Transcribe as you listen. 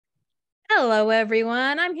Hello,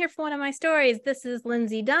 everyone. I'm here for one of my stories. This is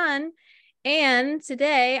Lindsay Dunn, and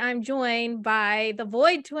today I'm joined by the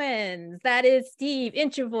Void twins. That is Steve,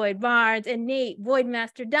 Introvoid Barnes, and Nate,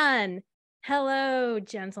 Voidmaster Dunn. Hello,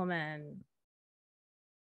 gentlemen.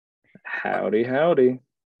 Howdy, howdy.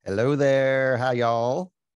 Hello there. How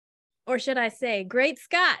y'all? Or should I say, Great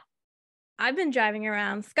Scott. I've been driving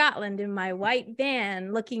around Scotland in my white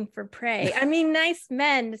van looking for prey. I mean, nice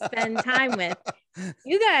men to spend time with.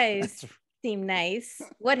 You guys seem nice.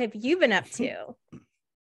 What have you been up to?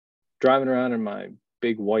 Driving around in my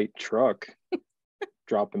big white truck,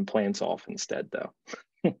 dropping plants off instead, though.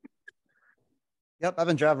 Yep, I've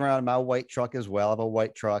been driving around in my white truck as well. I have a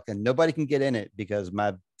white truck and nobody can get in it because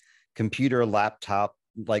my computer laptop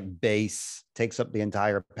base takes up the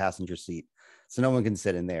entire passenger seat. So no one can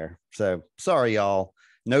sit in there. So sorry, y'all.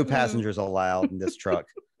 No passengers allowed in this truck.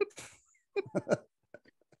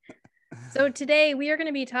 So today we are going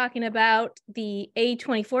to be talking about the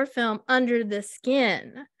A24 film Under the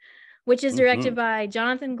Skin, which is directed by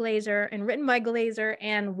Jonathan Glazer and written by Glazer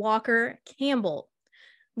and Walker Campbell,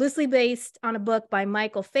 loosely based on a book by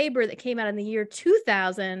Michael Faber that came out in the year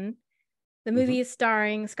 2000. The movie is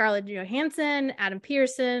starring Scarlett Johansson, Adam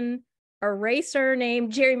Pearson, a racer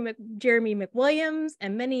named Jeremy McWilliams,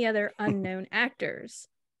 and many other unknown actors.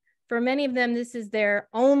 For many of them, this is their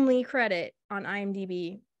only credit on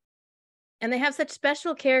IMDb. And they have such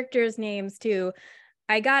special characters' names, too.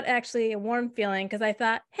 I got actually a warm feeling because I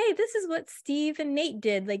thought, hey, this is what Steve and Nate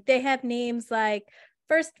did. Like, they have names like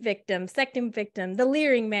First Victim, Second Victim, the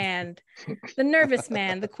Leering Man, the Nervous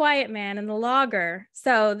Man, the Quiet Man, and the Logger.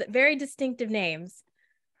 So very distinctive names.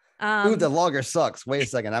 Ooh, the logger sucks. Wait a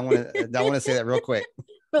second. I want to say that real quick.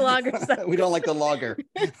 The logger sucks. We don't like the logger.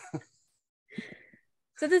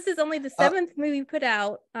 So this is only the seventh movie put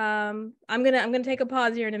out. I'm gonna take a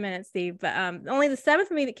pause here in a minute, Steve. But only the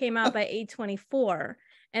seventh movie that came out by A24,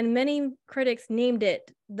 and many critics named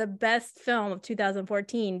it the best film of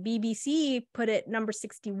 2014. BBC put it number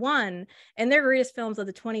 61, and their greatest films of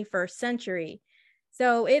the 21st century.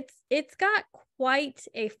 So it's got quite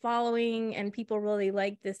a following, and people really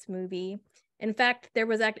like this movie. In fact, there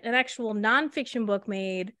was an actual nonfiction book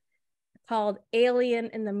made called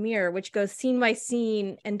Alien in the Mirror, which goes scene by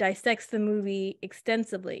scene and dissects the movie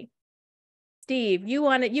extensively. Steve, you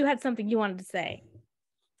had something you wanted to say.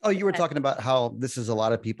 Oh, you were talking about how this is a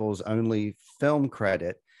lot of people's only film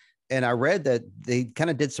credit. And I read that they kind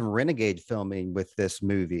of did some renegade filming with this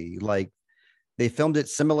movie. Like, they filmed it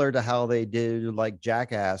similar to how they did like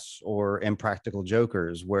Jackass or Impractical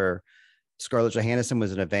Jokers, where Scarlett Johansson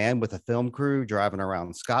was in a van with a film crew driving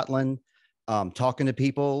around Scotland, talking to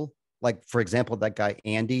people. Like, for example, that guy,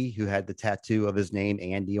 Andy, who had the tattoo of his name,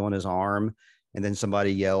 Andy, on his arm, and then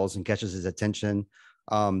somebody yells and catches his attention.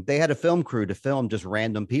 They had a film crew to film just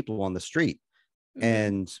random people on the street,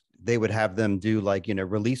 and they would have them do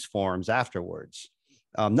release forms afterwards.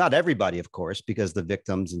 Not everybody, of course, because the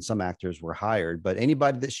victims and some actors were hired, but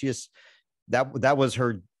anybody that that was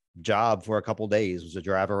her job for a couple of days, was to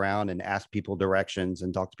drive around and ask people directions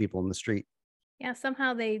and talk to people in the street. Yeah,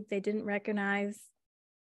 somehow they didn't recognize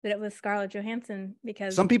that it was Scarlett Johansson,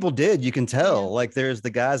 because some people did. You can tell. Yeah. Like, there's the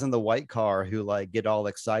guys in the white car who get all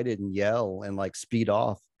excited and yell and speed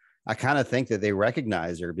off. I kind of think that they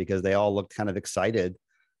recognize her because they all looked kind of excited.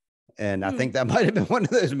 And I think that might have been one of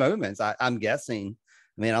those moments. I'm guessing.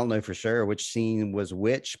 I mean, I don't know for sure which scene was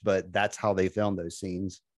which, but that's how they filmed those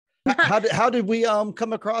scenes. How did we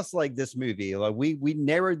come across this movie? Like, we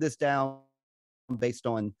narrowed this down based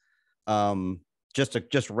on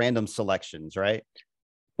just random selections, right?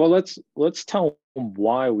 Well, let's tell them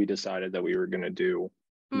why we decided that we were going to do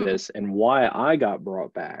this and why I got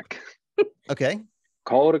brought back. Okay.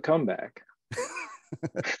 Call it a comeback.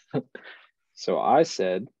 So I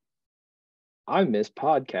said, I miss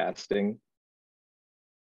podcasting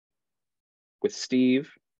with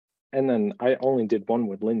Steve. And then I only did one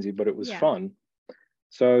with Lindsay, but it was fun.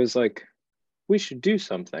 So I was like, we should do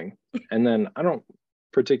something. And then I don't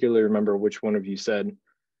particularly remember which one of you said,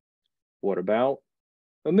 what about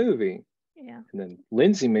a movie? Yeah. And then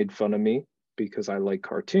Lindsay made fun of me because I like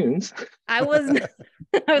cartoons. I was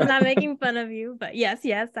not making fun of you, but yes,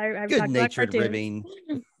 I good-natured ribbing.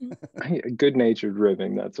 Good-natured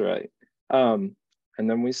ribbing, that's right. And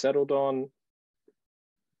then we settled on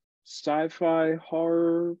sci-fi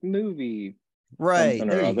horror movie. Right.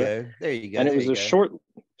 There you go. And it was a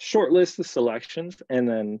short list of selections. And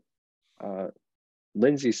then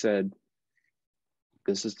Lindsay said,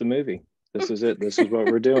 this is the movie. This is it. This is what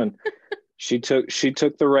we're doing. She took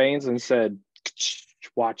the reins and said,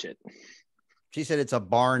 watch it. She said it's a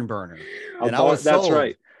barn burner. That's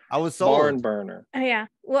right. I was sold. Barn burner. Yeah.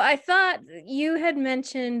 Well, I thought you had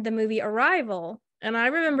mentioned the movie Arrival, and I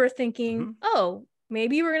remember thinking, oh,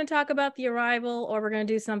 maybe we're going to talk about The Arrival, or we're going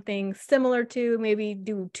to do something similar to maybe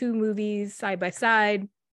do two movies side by side.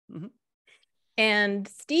 And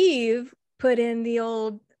Steve put in the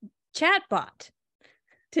old chatbot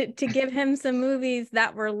to give him some movies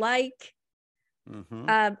that were like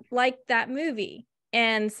that movie.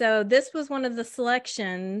 And so this was one of the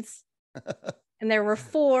selections. And there were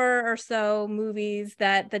 4 or so movies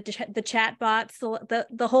that the chatbot,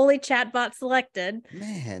 the holy chatbot selected.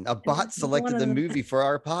 Man, a bot selected the movie for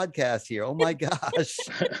our podcast here. Oh my gosh.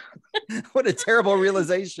 What a terrible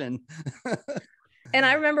realization. And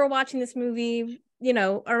I remember watching this movie, you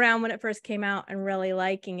know, around when it first came out and really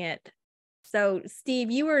liking it. So Steve,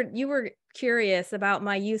 you were curious about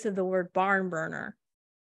my use of the word barn burner.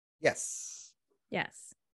 Yes.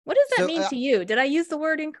 What does that mean to you? Did I use the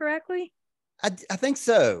word incorrectly? I think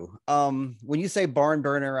so. When you say barn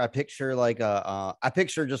burner, I picture I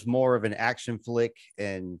picture just more of an action flick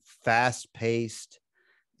and fast paced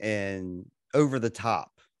and over the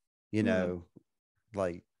top, you know,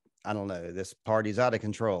 like, I don't know, this party's out of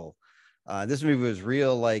control. This movie was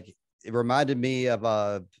real. Like, it reminded me of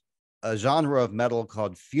a genre of metal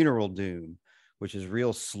called funeral doom, which is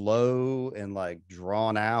real slow and like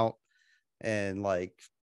drawn out, and like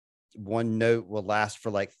one note will last for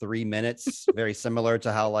like 3 minutes, very similar to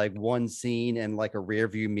how like one scene in like a rear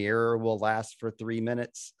view mirror will last for 3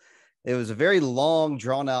 minutes. It was a very long,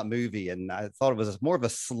 drawn out movie, and I thought it was more of a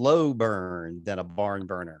slow burn than a barn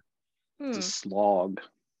burner. It's a slog.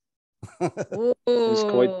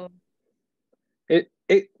 Ooh.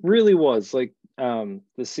 It really was like the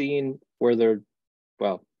scene where they're,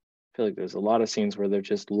 well, I feel like there's a lot of scenes where they're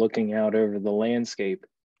just looking out over the landscape,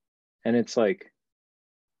 and it's like,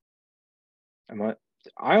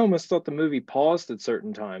 I almost thought the movie paused at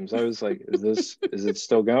certain times. I was like, is it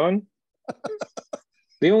still going?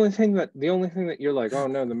 The only thing that you're like, oh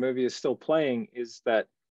no, the movie is still playing, is that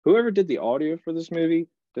whoever did the audio for this movie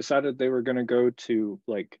decided they were going to go to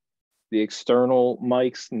like the external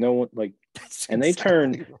mics. No one like, and they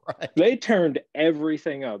turned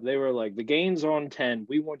everything up. They were like, the gain's on 10.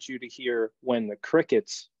 We want you to hear when the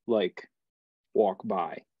crickets like walk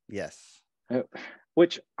by. Yes.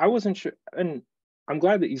 Which I wasn't sure, and I'm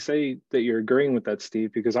glad that you say that you're agreeing with that,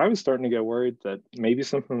 Steve, because I was starting to get worried that maybe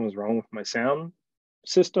something was wrong with my sound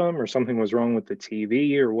system or something was wrong with the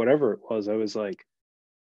TV or whatever it was. I was like,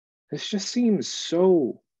 this just seems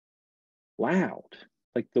so loud.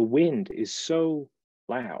 Like the wind is so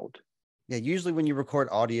loud. Yeah, usually when you record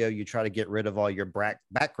audio, you try to get rid of all your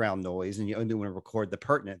background noise, and you only want to record the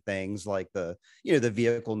pertinent things like the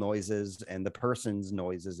vehicle noises and the person's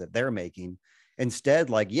noises that they're making. Instead,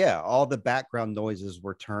 like, all the background noises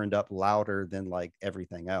were turned up louder than like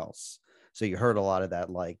everything else. So you heard a lot of that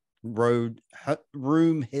like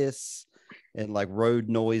room hiss and like road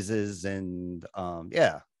noises. And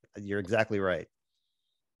you're exactly right.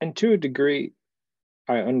 And to a degree,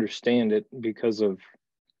 I understand it because of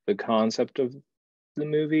the concept of the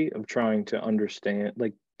movie, of trying to understand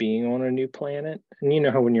like being on a new planet. And you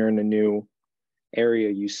know how when you're in a new area,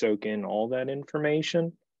 you soak in all that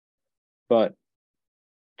information. But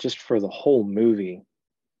just for the whole movie,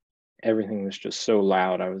 everything was just so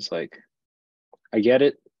loud. I was like, I get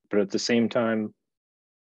it, but at the same time,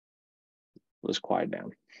 let's quiet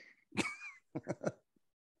down.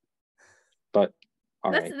 But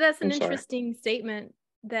that's an interesting statement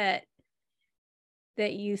that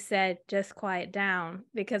you said, just quiet down,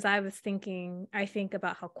 because I think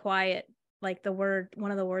about how quiet, like one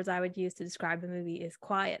of the words I would use to describe the movie is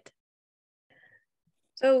quiet.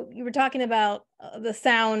 So you were talking about the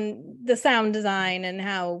sound design and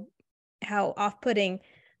how off-putting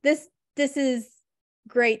this is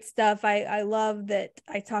great stuff. I love that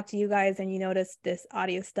I talked to you guys and you noticed this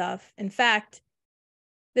audio stuff. In fact,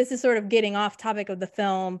 this is sort of getting off topic of the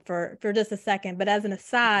film for just a second, but as an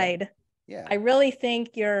aside, I really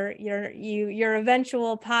think your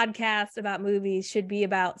eventual podcast about movies should be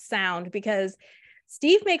about sound, because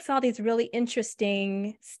Steve makes all these really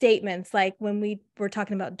interesting statements. Like when we were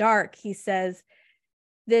talking about Dark, he says,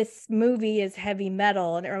 this movie is heavy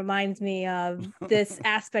metal and it reminds me of this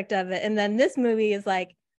aspect of it. And then this movie is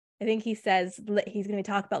like, I think he says he's going to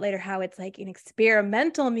talk about later how it's like an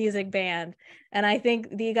experimental music band. And I think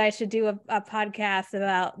you guys should do a podcast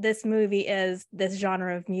about this movie is this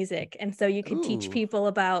genre of music. And so you could teach people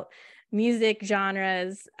about music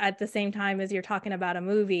genres at the same time as you're talking about a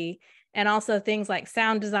movie. And also things like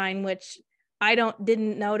sound design, which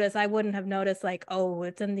didn't notice. I wouldn't have noticed like, oh,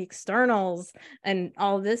 it's in the externals and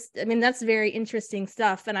all this. I mean, that's very interesting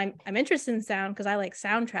stuff. And I'm interested in sound because I like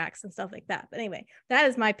soundtracks and stuff like that. But anyway, that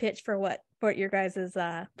is my pitch for what your guys'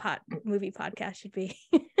 movie podcast should be.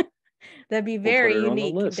 That'd be very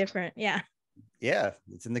unique and different. Yeah. Yeah,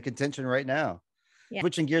 it's in the contention right now. Yeah.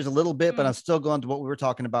 Switching gears a little bit, but I'm still going to what we were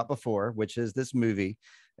talking about before, which is this movie.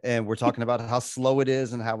 And we're talking about how slow it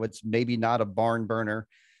is and how it's maybe not a barn burner.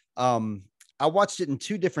 I watched it in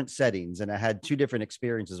 2 different settings and I had 2 different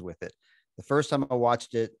experiences with it. The first time I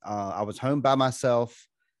watched it, I was home by myself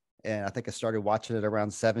and I think I started watching it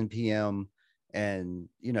around 7 p.m. and,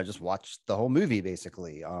 just watch the whole movie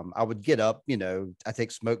basically. I would get up, I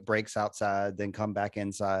take smoke breaks outside, then come back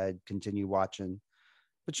inside, continue watching.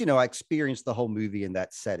 But, I experienced the whole movie in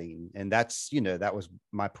that setting. And that's, that was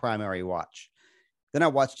my primary watch. Then I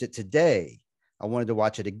watched it today. I wanted to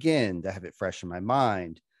watch it again to have it fresh in my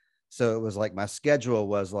mind. So it was like my schedule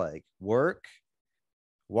was like work,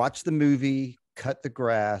 watch the movie, cut the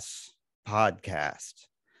grass, podcast.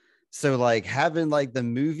 So like having like the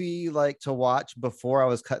movie like to watch before I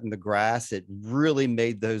was cutting the grass, it really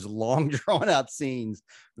made those long drawn out scenes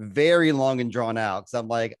very long and drawn out. So I'm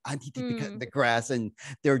like, I need to be cutting the grass and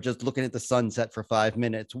they're just looking at the sunset for 5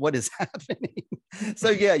 minutes. What is happening? So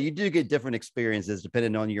yeah, you do get different experiences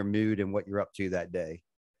depending on your mood and what you're up to that day.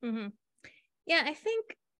 Mm-hmm. Yeah, I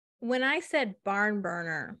think when I said barn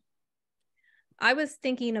burner, I was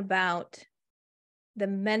thinking about a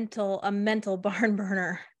mental barn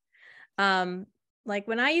burner. Like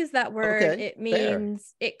when I use that word, it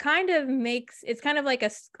means fair. It kind of makes, it's kind of like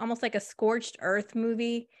almost like a scorched earth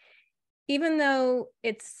movie, even though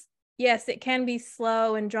yes, it can be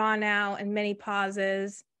slow and drawn out and many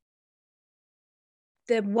pauses.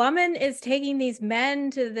 The woman is taking these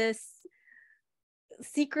men to this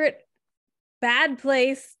secret bad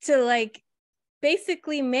place to like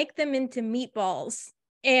basically make them into meatballs.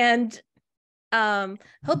 And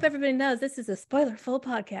hope everybody knows this is a spoiler full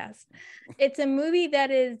podcast. It's a movie that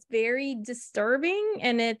is very disturbing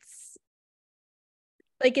and it's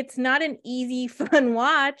not an easy fun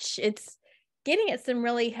watch. It's getting at some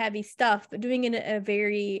really heavy stuff but doing it in a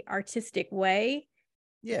very artistic way.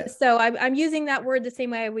 Yeah, so I'm using that word the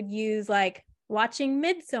same way I would use like watching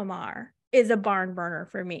Midsommar is a barn burner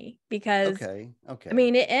for me because okay. I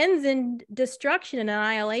mean, it ends in destruction and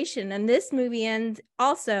annihilation, and this movie ends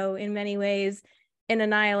also in many ways in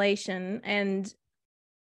annihilation. And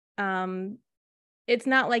it's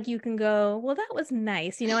not like you can go, well, that was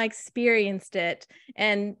nice, I experienced it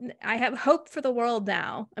and I have hope for the world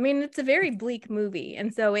now. I mean, it's a very bleak movie,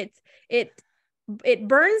 and so it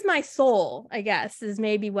burns my soul, I guess, is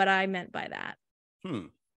maybe what I meant by that.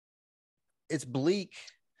 It's bleak.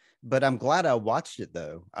 But I'm glad I watched it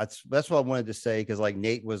though. That's what I wanted to say because like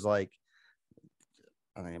Nate was like,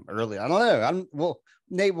 I mean, early. I don't know.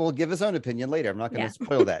 Nate will give his own opinion later. I'm not going to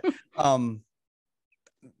spoil that.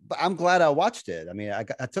 But I'm glad I watched it. I mean, I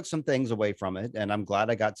took some things away from it, and I'm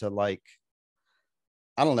glad I got to like,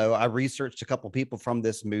 I don't know. I researched a couple people from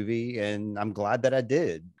this movie, and I'm glad that I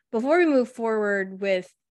did. Before we move forward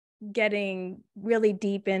with getting really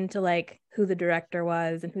deep into like who the director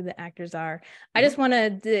was and who the actors are, I just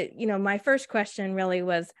wanted to, my first question really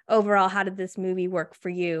was overall, how did this movie work for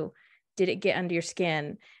you? Did it get under your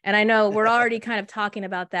skin? And I know we're already kind of talking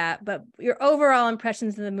about that, but your overall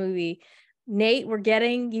impressions of the movie, Nate,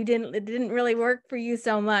 it didn't really work for you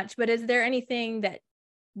so much, but is there anything that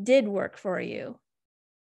did work for you?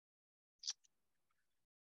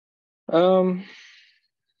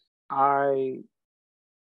 I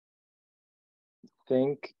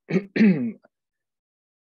think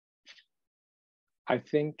I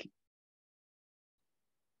think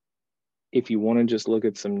if you want to just look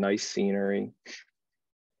at some nice scenery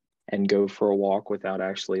and go for a walk without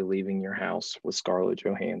actually leaving your house with Scarlett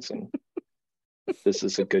Johansson, this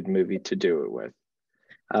is a good movie to do it with.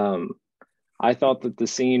 I thought that the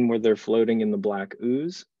scene where they're floating in the black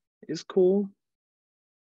ooze is cool.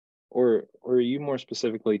 Or are you more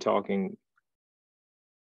specifically talking,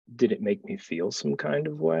 did it make me feel some kind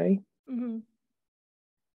of way?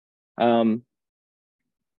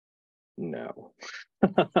 No.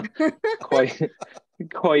 quite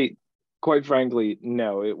frankly,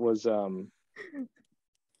 no. It was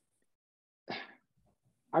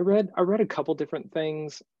I read a couple different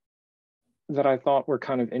things that I thought were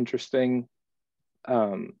kind of interesting.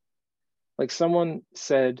 Like someone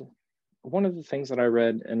said, one of the things that I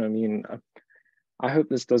read, and I mean, I hope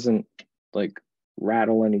this doesn't like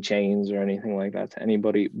rattle any chains or anything like that to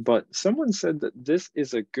anybody, but someone said that this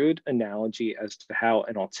is a good analogy as to how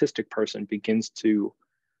an autistic person begins to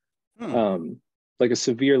like a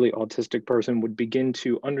severely autistic person would begin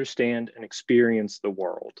to understand and experience the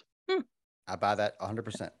world. I buy that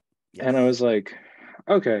 100%. Yes. And I was like,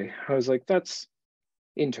 okay. I was like, that's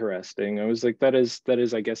interesting. I was like, that is,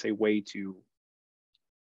 I guess, that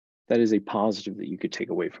is a positive that you could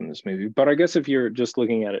take away from this movie. But I guess if you're just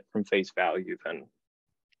looking at it from face value, then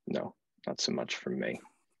no, not so much from me.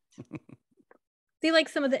 Do you like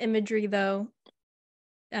some of the imagery though?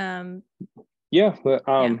 Yeah, but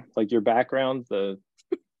like your background, the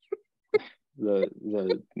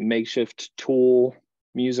makeshift Tool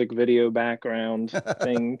music video background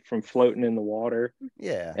thing from floating in the water.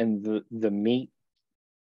 Yeah. And the meat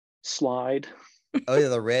slide. Oh yeah,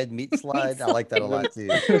 the red meat slide. I like that a lot too.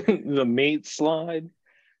 The meat slide.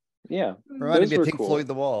 Yeah. Reminded me of Pink Floyd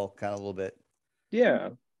The Wall, kind of a little bit. Yeah.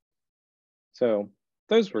 So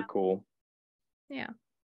those were cool. Yeah.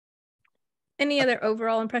 Any other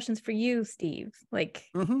overall impressions for you, Steve? Like,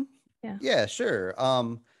 yeah, sure.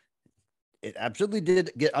 It absolutely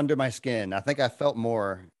did get under my skin. I think I felt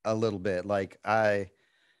more a little bit. Like I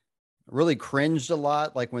really cringed a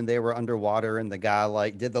lot, like when they were underwater and the guy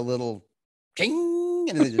like did the little ting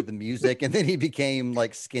and then they did the music and then he became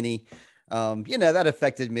like skinny. That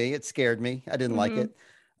affected me. It scared me. I didn't like it.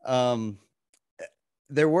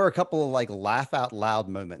 There were a couple of like laugh out loud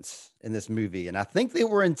moments in this movie, and I think they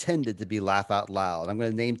were intended to be laugh out loud. I'm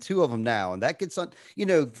going to name two of them now, and that gets on,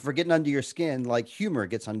 for getting under your skin, like humor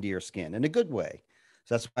gets under your skin in a good way.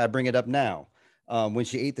 So that's why I bring it up now. When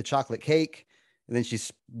she ate the chocolate cake and then she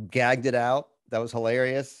gagged it out, that was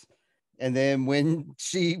hilarious. And then when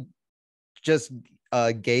she just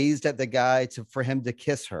gazed at the guy for him to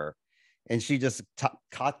kiss her, and she just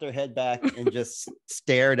cocked her head back and just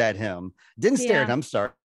stared at him. Didn't stare at him,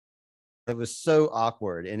 sorry. It was so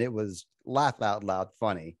awkward, and it was laugh out loud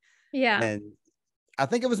funny. Yeah. And I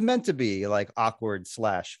think it was meant to be like awkward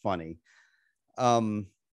 / funny. The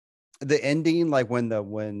ending, like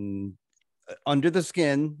when under the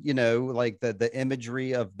skin, like the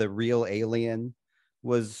imagery of the real alien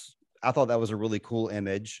I thought that was a really cool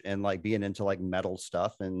image, and like being into like metal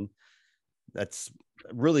stuff, and that's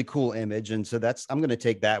a really cool image. And so I'm going to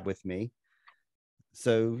take that with me.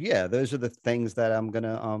 So yeah, those are the things that I'm going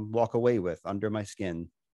to walk away with under my skin.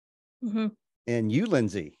 And you,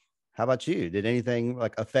 Lindsay, how about you? Did anything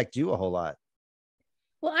like affect you a whole lot?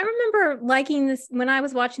 Well, I remember liking this when I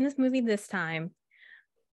was watching this movie this time.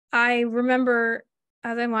 I remember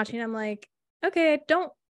as I'm watching, I'm like, okay,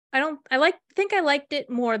 I think I liked it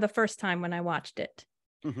more the first time when I watched it.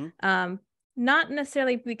 Not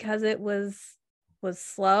necessarily because it was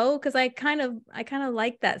slow, because I kind of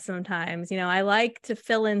like that sometimes. I like to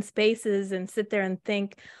fill in spaces and sit there and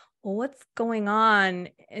think, well, what's going on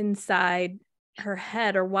inside her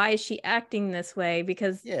head, or why is she acting this way?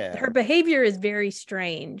 Because her behavior is very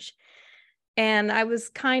strange. And I was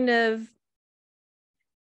kind of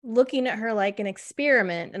looking at her like an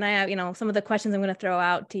experiment. And I have, some of the questions I'm going to throw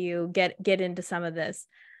out to you get into some of this.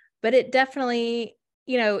 But it definitely,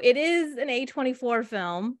 it is an A24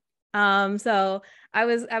 film. So I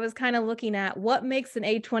was kind of looking at what makes an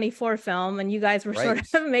A24 film, and you guys were sort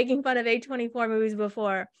of making fun of A24 movies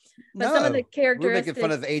before. But some of the characteristics, we're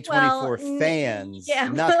making fun of A24 fans,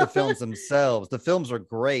 not the films themselves. The films are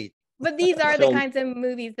great. But these are the kinds of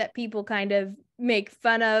movies that people kind of make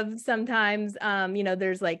fun of sometimes.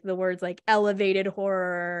 There's like the words like elevated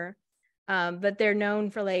horror, but they're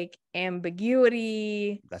known for like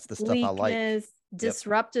ambiguity. That's the stuff I like.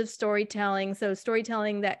 Disruptive storytelling. So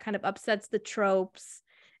storytelling that kind of upsets the tropes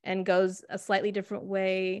and goes a slightly different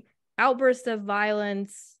way. Outbursts of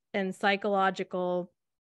violence and psychological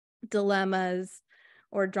dilemmas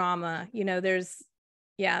or drama. There's,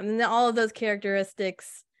 and all of those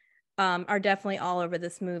characteristics are definitely all over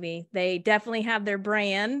this movie. They definitely have their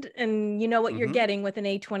brand, and what you're getting with an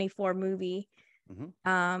A24 movie.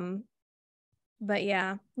 But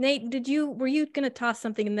yeah, Nate, were you going to toss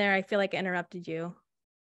something in there? I feel like I interrupted you.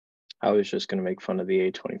 I was just going to make fun of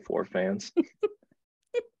the A24 fans.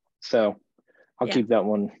 So I'll keep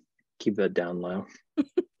that down low.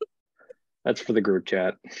 That's for the group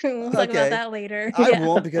chat. We'll talk about that later. I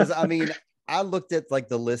won't, because I looked at like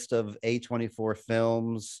the list of A24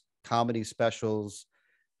 films, comedy specials,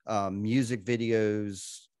 music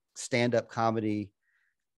videos, stand-up comedy,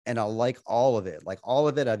 and I like all of it. Like all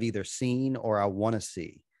of it I've either seen or I want to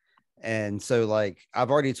see. And so like I've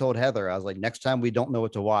already told Heather, I was like, next time we don't know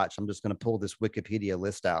what to watch, I'm just going to pull this Wikipedia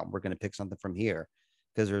list out and we're going to pick something from here,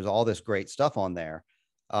 because there's all this great stuff on there.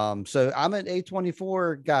 So I'm an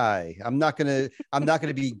A24 guy. I'm not going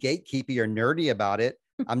to be gatekeepy or nerdy about it.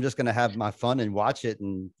 I'm just going to have my fun and watch it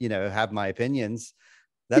and, have my opinions.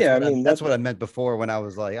 That's what I meant before when I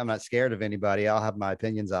was like, I'm not scared of anybody. I'll have my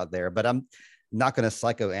opinions out there, but I'm not going to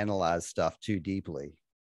psychoanalyze stuff too deeply.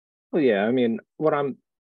 Well, yeah, I mean,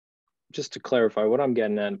 just to clarify, what I'm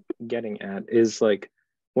getting at is like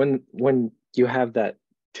when you have that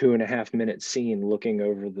 2.5 minute scene looking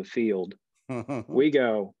over the field, we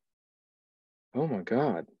go, oh my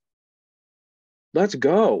God, let's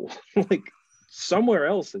go. Like somewhere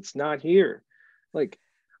else that's not here. Like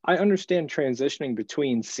I understand transitioning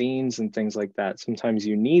between scenes and things like that. Sometimes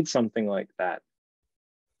you need something like that.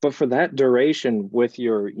 But for that duration with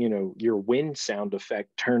your wind sound effect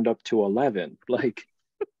turned up to 11, like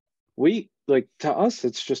to us,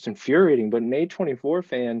 it's just infuriating. But an A24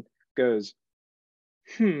 fan goes,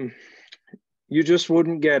 you just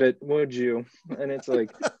wouldn't get it, would you? And it's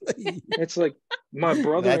like, my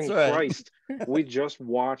brother in Christ, we just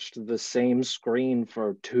watched the same screen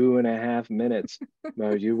for 2.5 minutes.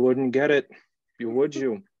 No, you wouldn't get it. Would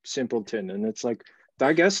you, simpleton? And it's like,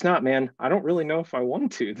 I guess not, man. I don't really know if I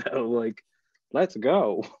want to, though. Like, let's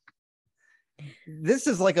go. This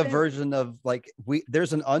is like a version of like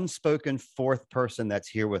there's an unspoken fourth person that's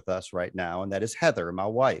here with us right now, and that is Heather, my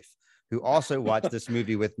wife, who also watched this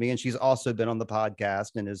movie with me, and she's also been on the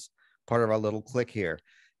podcast and is part of our little clique here.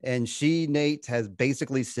 And Nate, has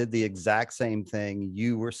basically said the exact same thing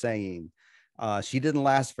you were saying. She didn't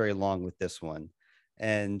last very long with this one,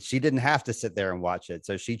 and she didn't have to sit there and watch it.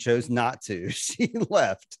 So she chose not to. She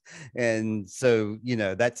left. And so,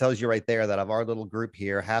 that tells you right there that of our little group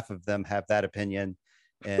here, half of them have that opinion.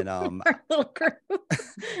 And our little group.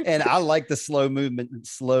 And I like the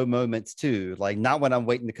slow moments too. Like not when I'm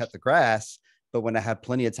waiting to cut the grass, but when I have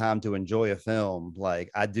plenty of time to enjoy a film. Like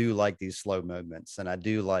I do like these slow moments, and I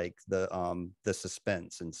do like the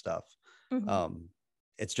suspense and stuff. Mm-hmm.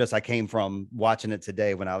 It's just I came from watching it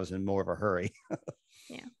today when I was in more of a hurry.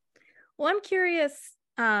 Yeah. Well, I'm curious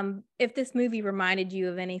if this movie reminded you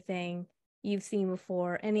of anything you've seen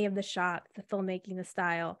before, any of the shots, the filmmaking, the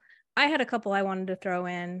style. I had a couple I wanted to throw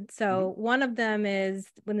in. So one of them is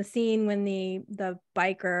when the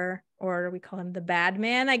biker, or we call him the bad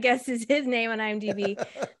man, I guess is his name on IMDb.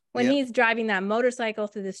 When he's driving that motorcycle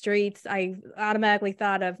through the streets, I automatically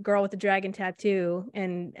thought of Girl with the Dragon Tattoo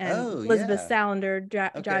and Elizabeth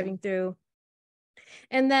Salander driving through.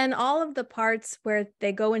 And then all of the parts where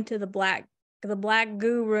they go into the black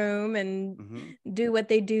goo room and do what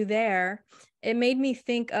they do there, it made me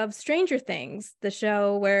think of Stranger Things, the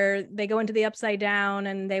show where they go into the upside down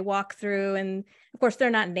and they walk through, and of course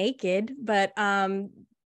they're not naked, but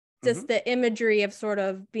just the imagery of sort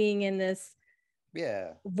of being in this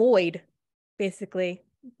void, basically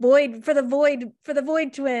void for the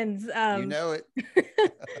void twins. You know it.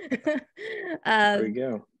 There you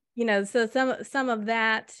go. So some of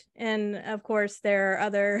that, and of course there are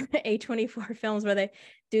other A24 films where they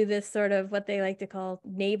do this sort of what they like to call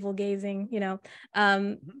navel gazing,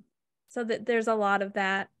 so that there's a lot of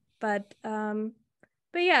that, but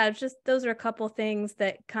yeah, it's just those are a couple things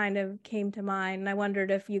that kind of came to mind, and I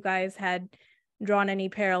wondered if you guys had drawn any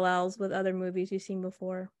parallels with other movies you've seen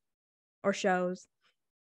before or shows.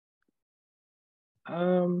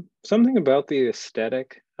 Something about the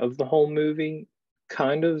aesthetic of the whole movie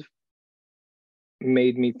kind of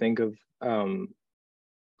made me think of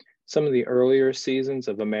some of the earlier seasons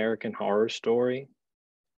of American Horror Story.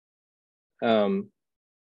 Kind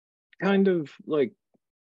of like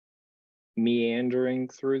meandering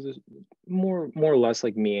through the more or less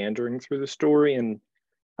like meandering through the story, and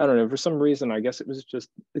I don't know, for some reason I guess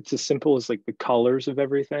it's as simple as like the colors of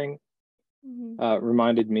everything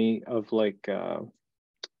reminded me of like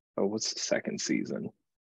what's the second season?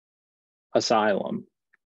 Asylum.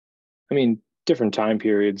 I mean, different time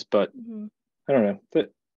periods, but I don't know.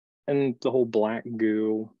 And the whole black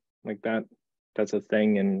goo, like that's a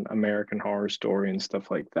thing in American Horror Story and stuff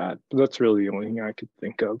like that. But that's really the only thing I could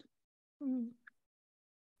think of.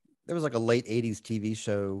 There was like a late 80s TV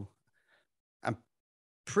show. I'm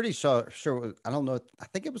pretty sure I don't know. I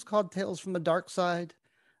think it was called Tales from the Dark Side,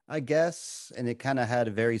 I guess. And it kind of had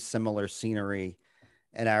a very similar scenery.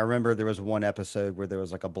 And I remember there was one episode where there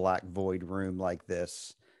was like a black void room like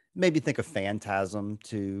this. Maybe think of Phantasm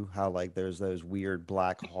too, how like there's those weird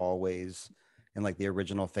black hallways in like the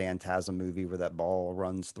original Phantasm movie where that ball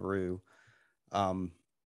runs through.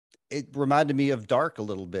 It reminded me of Dark a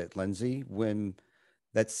little bit, Lindsay, when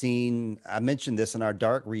that scene, I mentioned this in our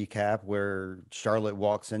Dark recap, where Charlotte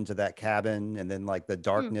walks into that cabin and then like the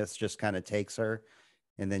darkness just kind of takes her,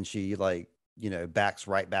 and then she like, backs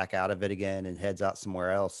right back out of it again and heads out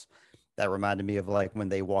somewhere else. That reminded me of like when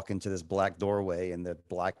they walk into this black doorway and the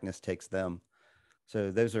blackness takes them.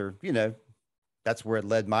 So those are, that's where it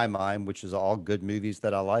led my mind, which is all good movies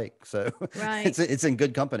that I like. So Right. it's in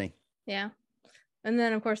good company. Yeah. And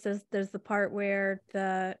then of course there's the part where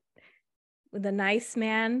the nice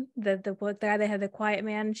man, the guy that had the quiet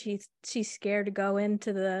man, she's scared to go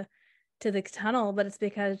into the tunnel, but it's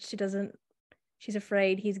because she's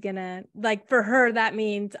afraid he's gonna, like, for her that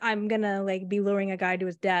means I'm gonna like be luring a guy to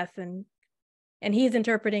his death, and he's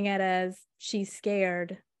interpreting it as she's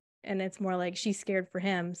scared, and it's more like she's scared for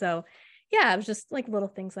him. So yeah, it was just like little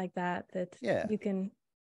things like that Yeah.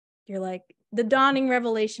 you're like the dawning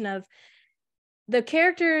revelation of the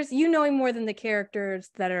characters, knowing more than the characters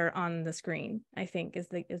that are on the screen, I think is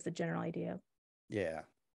the general idea. Yeah.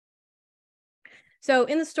 So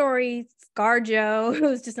in the story, ScarJo,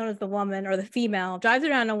 who's just known as the woman or the female, drives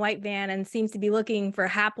around in a white van and seems to be looking for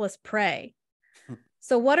hapless prey.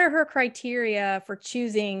 So what are her criteria for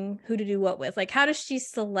choosing who to do what with? Like, how does she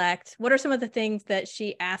select? What are some of the things that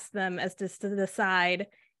she asks them as to decide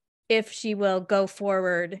if she will go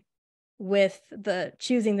forward with the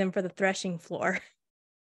choosing them for the threshing floor?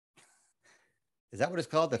 Is that what it's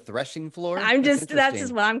called? The threshing floor? That's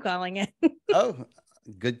just what I'm calling it. Oh,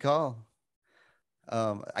 good call.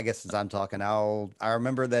 I guess as I'm talking, I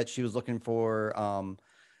remember that she was looking for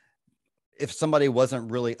if somebody wasn't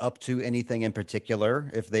really up to anything in particular,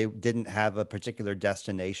 if they didn't have a particular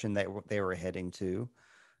destination that they were heading to,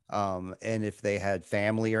 and if they had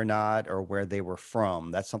family or not, or where they were from.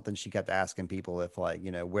 That's something she kept asking people, if like,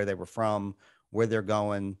 where they were from, where they're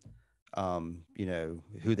going, who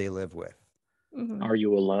they live with. Mm-hmm. Are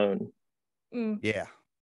you alone? Yeah.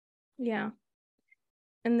 Yeah.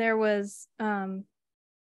 And there was,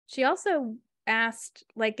 she also asked,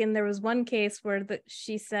 like, and there was one case where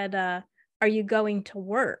she said, are you going to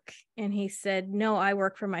work? And he said, no, I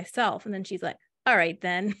work for myself. And then she's like, all right,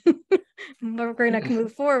 then we're going to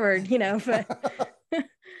move forward, but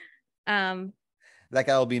that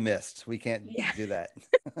guy will be missed. We can't do that.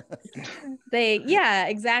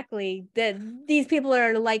 Exactly. These people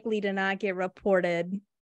are likely to not get reported.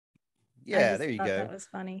 Yeah, there you go. That was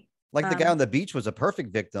funny. Like the guy on the beach was a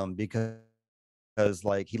perfect victim because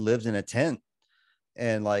like he lives in a tent,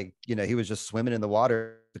 and like, he was just swimming in the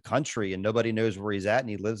water, the country, and nobody knows where he's at, and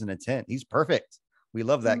he lives in a tent. He's perfect. We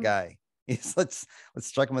love that guy. Let's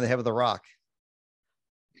strike him in the head with a rock.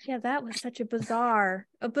 Yeah, that was such a bizarre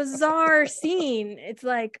scene. It's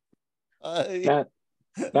like that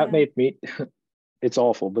made me it's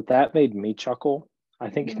awful, but that made me chuckle. I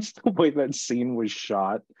think it's the way that scene was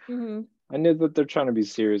shot. Mm-hmm. I know that they're trying to be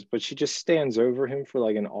serious, but she just stands over him for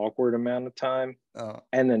like an awkward amount of time,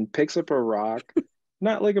 and then picks up a rock,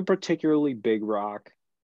 not like a particularly big rock,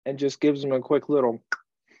 and just gives him a quick little,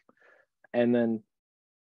 and then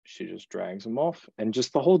she just drags him off. And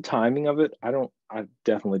just the whole timing of it, I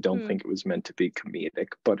definitely don't think it was meant to be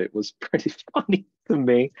comedic, but it was pretty funny to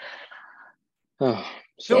me. Oh,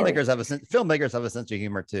 filmmakers have a sense of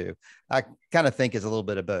humor too. I kind of think it's a little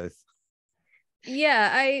bit of both. Yeah,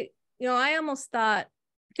 I almost thought,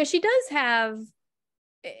 because she does have,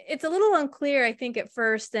 it's a little unclear, I think, at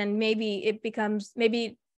first, and maybe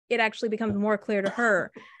it actually becomes more clear to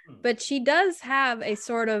her, but she does have a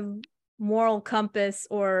sort of moral compass,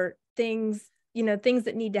 or things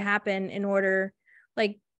that need to happen in order,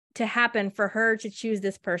 like, to happen for her to choose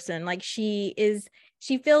this person. Like, she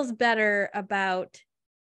feels better about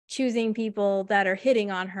choosing people that are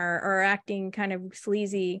hitting on her or acting kind of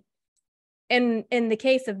sleazy. And in the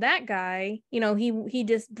case of that guy, he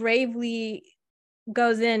just bravely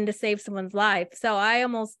goes in to save someone's life. So I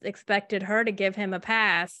almost expected her to give him a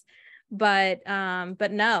pass, but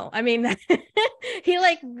no. I mean, he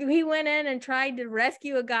went in and tried to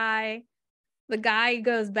rescue a guy. The guy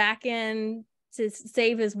goes back in to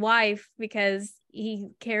save his wife because he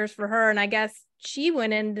cares for her, and I guess she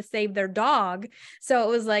went in to save their dog. So it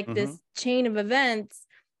was like this chain of events.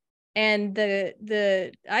 And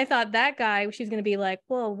I thought that guy, she was going to be like,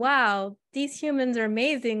 well, wow, these humans are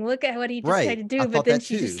amazing. Look at what he just tried to do. But then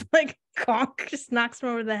she just like just knocks him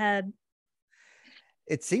over the head.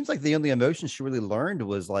 It seems like the only emotion she really learned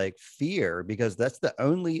was like fear, because that's the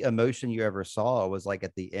only emotion you ever saw, was like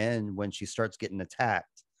at the end when she starts getting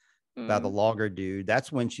attacked by the logger dude.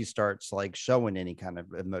 That's when she starts like showing any kind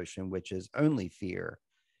of emotion, which is only fear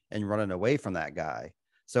and running away from that guy.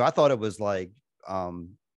 So I thought it was like,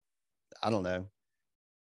 I don't know.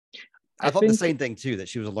 I thought the same thing too, that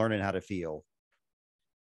she was learning how to feel.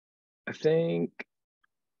 I think,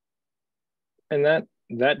 and that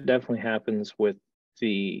definitely happens with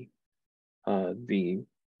the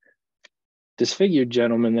disfigured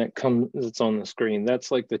gentleman that's on the screen.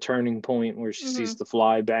 That's like the turning point where she sees the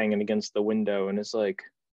fly banging against the window and it's like,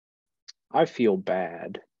 I feel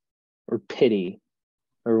bad or pity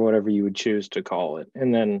or whatever you would choose to call it.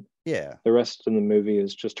 And then the rest of the movie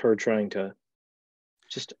is just her trying to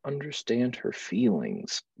just understand her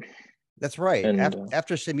feelings. That's right. And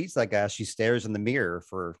after she meets that guy, she stares in the mirror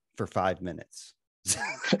for 5 minutes.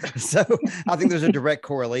 So I think there's a direct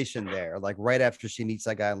correlation there. Like right after she meets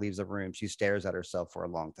that guy and leaves the room, she stares at herself for a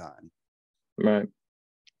long time. Right.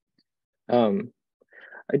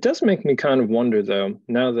 It does make me kind of wonder, though,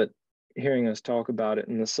 now that hearing us talk about it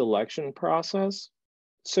in the selection process.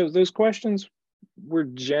 So those questions were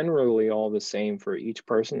generally all the same for each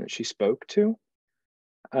person that she spoke to.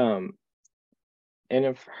 And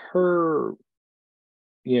if her,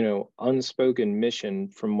 unspoken mission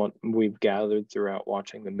from what we've gathered throughout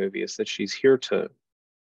watching the movie is that she's here to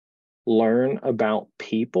learn about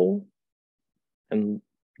people and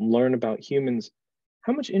learn about humans,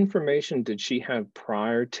 how much information did she have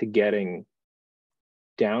prior to getting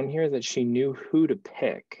down here that she knew who to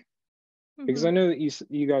pick? Because I know that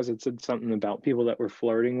you guys had said something about people that were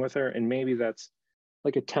flirting with her, and maybe that's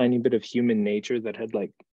like a tiny bit of human nature that had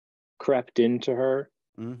like crept into her.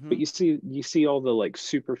 But you see all the like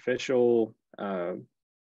superficial, like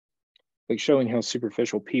showing how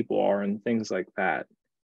superficial people are and things like that.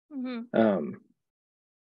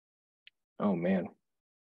 Oh man,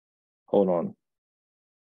 hold on.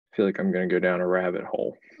 I feel like I'm gonna go down a rabbit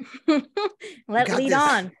hole. Lead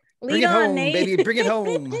on, bring it on, home, Nate. baby. Bring it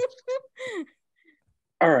home.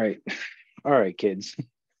 All right, kids.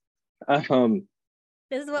 This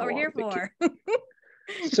is what we're here for.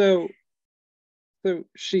 So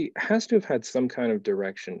she has to have had some kind of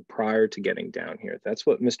direction prior to getting down here. That's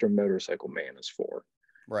what Mr. Motorcycle Man is for.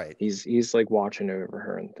 Right. He's like watching over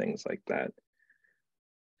her and things like that.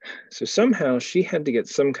 So somehow she had to get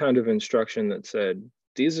some kind of instruction that said,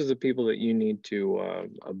 these are the people that you need to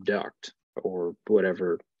abduct or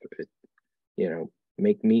whatever,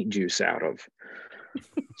 make meat juice out of.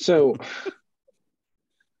 So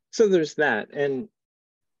there's that. And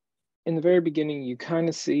in the very beginning, you kind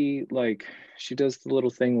of see like she does the little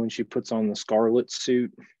thing when she puts on the scarlet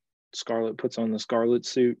suit. Scarlet puts on the scarlet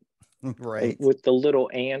suit, right, with the little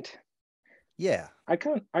ant. Yeah, I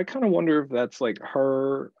kind of wonder if that's like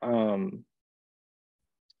her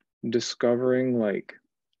discovering like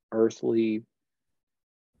earthly.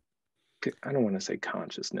 I don't want to say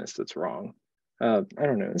consciousness. That's wrong. I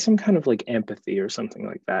don't know, some kind of like empathy or something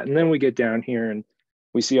like that. And then we get down here and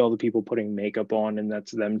we see all the people putting makeup on, and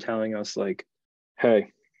that's them telling us like,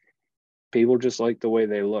 hey, people just like the way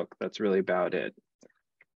they look. That's really about it.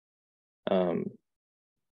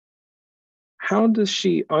 How does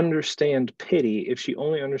she understand pity if she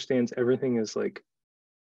only understands everything as like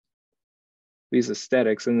these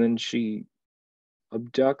aesthetics, and then she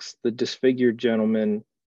abducts the disfigured gentleman?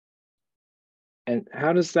 And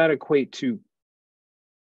how does that equate to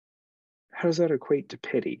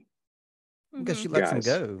pity? Because she lets him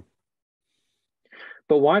go.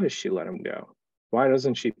 But why does she let him go? Why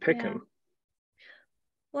doesn't she pick him?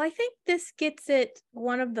 Well, I think this gets at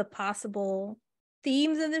one of the possible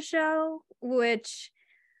themes of the show, which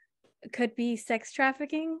could be sex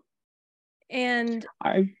trafficking. And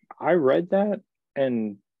I read that,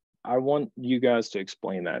 and I want you guys to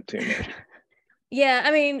explain that to me. Yeah,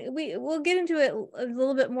 I mean, we'll get into it a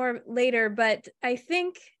little bit more later, but I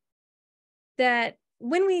think that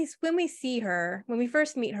when we see her, when we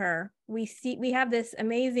first meet her, we have this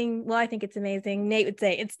amazing, well, I think it's amazing. Nate would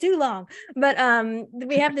say it's too long, but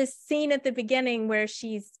we have this scene at the beginning where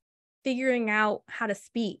she's figuring out how to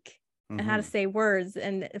speak and how to say words.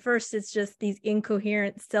 And at first it's just these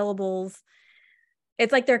incoherent syllables.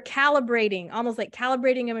 It's like they're calibrating, almost like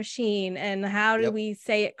calibrating a machine, and how do we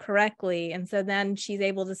say it correctly? And so then she's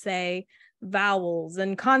able to say vowels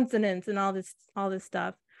and consonants and all this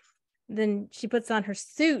stuff. Then she puts on her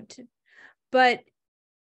suit, but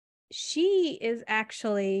she is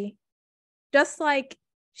actually, just like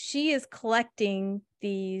she is collecting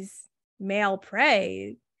these male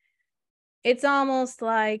prey, it's almost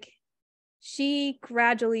like she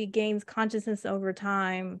gradually gains consciousness over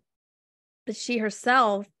time, but she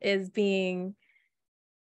herself is being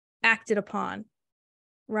acted upon,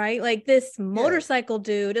 right? Like this motorcycle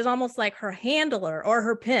dude is almost like her handler or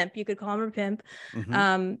her pimp. You could call him her pimp.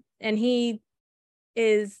 And he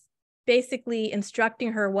is basically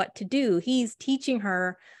instructing her what to do. He's teaching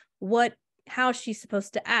her how she's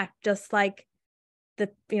supposed to act, just like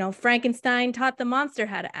Frankenstein taught the monster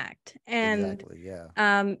how to act. And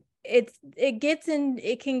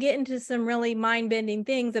it can get into some really mind-bending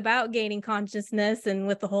things about gaining consciousness, and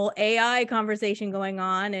with the whole AI conversation going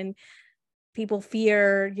on, and people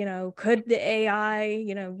fear, could the AI,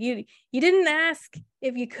 you didn't ask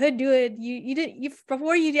if you could do it. You didn't, you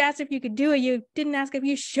before you asked if you could do it, you didn't ask if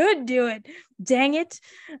you should do it. Dang it.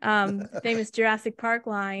 Famous Jurassic Park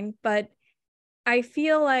line. But I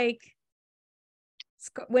feel like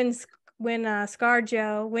when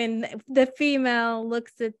ScarJo, when the female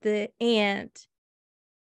looks at the ant,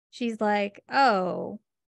 she's like, oh,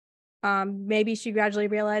 maybe she gradually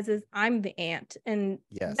realizes I'm the ant. And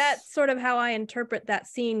that's sort of how I interpret that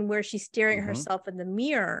scene where she's staring at herself in the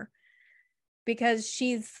mirror, because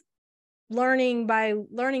she's learning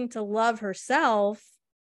to love herself.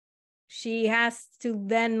 She has to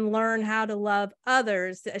then learn how to love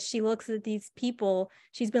others. As she looks at these people,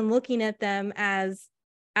 she's been looking at them as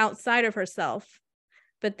outside of herself,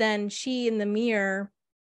 but then she in the mirror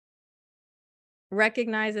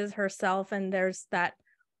recognizes herself, and there's that,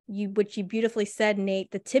 which you beautifully said,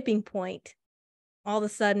 Nate, the tipping point. All of a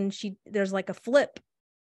sudden there's like a flip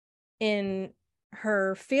in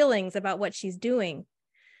her feelings about what she's doing.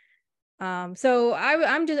 So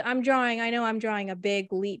I'm drawing a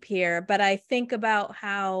big leap here, but I think about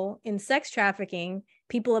how in sex trafficking,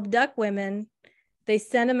 people abduct women, they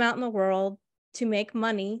send them out in the world to make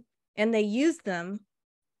money, and they use them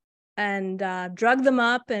and drug them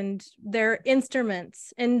up, and they're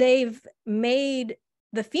instruments, and they've made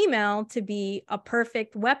the female to be a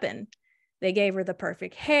perfect weapon. They gave her the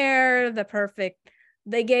perfect hair,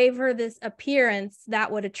 they gave her this appearance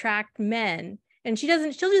that would attract men. And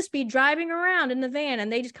she'll just be driving around in the van,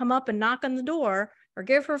 and they just come up and knock on the door or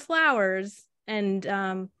give her flowers.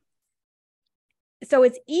 And so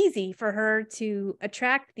it's easy for her to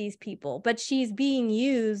attract these people, but she's being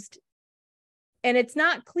used, and it's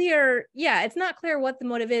not clear. Yeah, it's not clear what the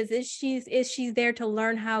motive is. Is she there to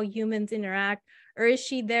learn how humans interact, or is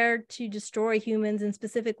she there to destroy humans, and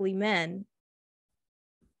specifically men?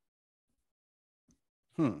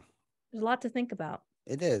 There's a lot to think about.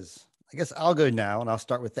 It is. I guess I'll go now, and I'll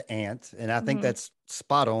start with the ant. And I think that's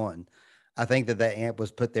spot on. I think that ant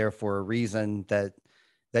was put there for a reason, that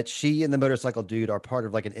she and the motorcycle dude are part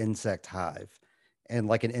of like an insect hive. And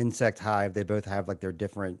like an insect hive, they both have like their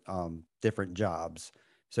different jobs.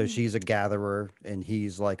 So she's a gatherer, and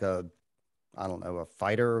he's like a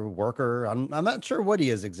fighter, worker. I'm not sure what he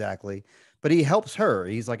is exactly, but he helps her.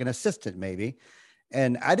 He's like an assistant maybe.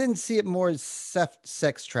 And I didn't see it more as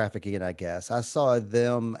sex trafficking, I guess. I saw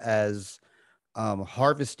them as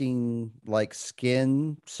harvesting like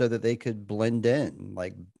skin so that they could blend in.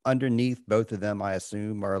 Like underneath both of them, I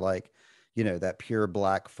assume, are like, that pure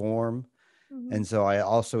black form. And so I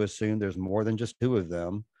also assume there's more than just two of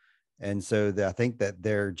them. And so I think that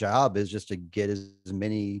their job is just to get as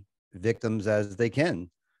many victims as they can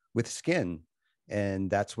with skin. And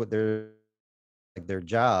that's what their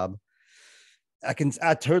job.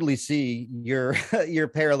 I totally see your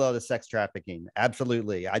parallel to sex trafficking.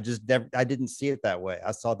 Absolutely. I didn't see it that way.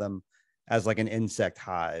 I saw them as like an insect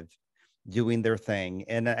hive doing their thing.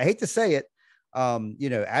 And I hate to say it,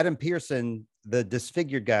 Adam Pearson, the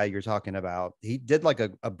disfigured guy you're talking about, he did like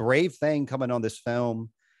a brave thing coming on this film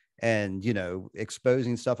and,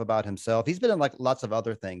 exposing stuff about himself. He's been in like lots of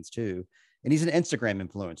other things too. And he's an Instagram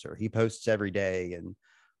influencer. He posts every day, and,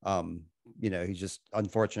 he just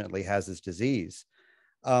unfortunately has this disease.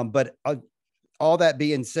 But all that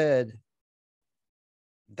being said,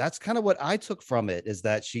 that's kind of what I took from it, is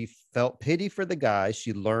that she felt pity for the guy.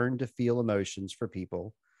 She learned to feel emotions for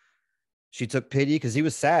people. She took pity because he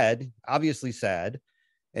was sad, obviously sad.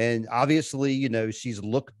 And obviously, she's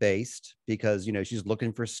look based because, she's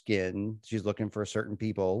looking for skin. She's looking for certain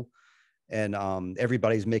people. And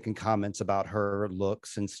everybody's making comments about her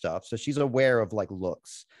looks and stuff. So she's aware of like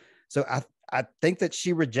looks. So I think that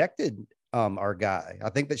she rejected our guy. I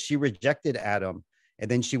think that she rejected Adam. And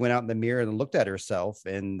then she went out in the mirror and looked at herself.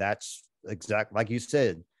 And that's exactly like you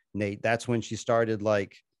said, Nate, that's when she started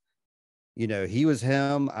like, he was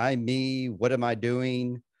him, I'm me, what am I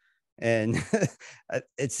doing? And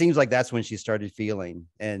it seems like that's when she started feeling.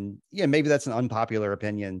 And yeah, maybe that's an unpopular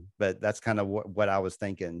opinion, but that's kind of what I was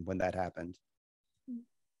thinking when that happened.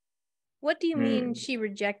 What do you mean she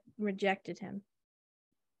rejected him?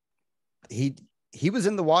 He was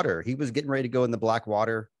in the water. He was getting ready to go in the black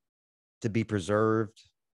water to be preserved.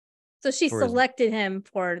 So she selected him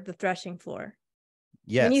for the threshing floor.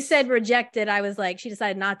 Yes. When you said rejected, I was like, she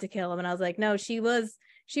decided not to kill him. And I was like, no, she was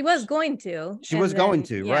going to. She was going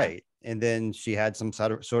to, right. And then she had some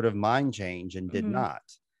sort of mind change and did not.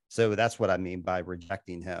 So that's what I mean by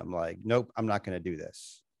rejecting him. Like, nope, I'm not going to do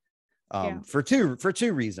this. For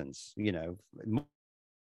two reasons,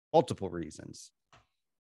 multiple reasons.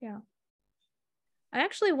 Yeah. I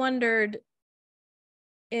actually wondered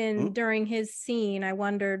during his scene, I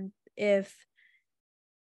wondered if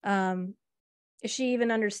if she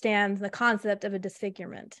even understands the concept of a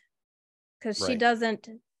disfigurement, because she doesn't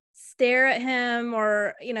stare at him,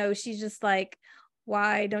 or, you know, she's just like,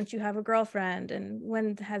 why don't you have a girlfriend? And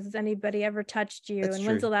when has anybody ever touched you? That's and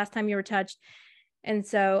true. When's the last time you were touched? And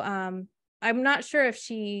so I'm not sure if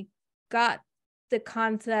she got the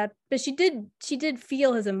concept, but she did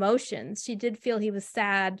feel his emotions. She did feel he was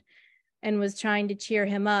sad and was trying to cheer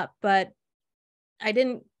him up, but I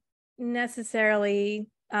didn't necessarily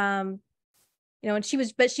you know, and she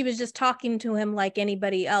was just talking to him like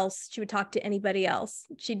anybody else. She would talk to anybody else.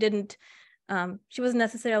 She wasn't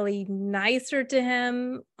necessarily nicer to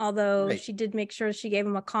him, although she did make sure she gave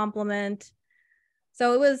him a compliment.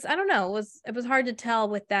 So it was, I don't know, it was hard to tell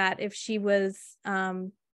with that if she was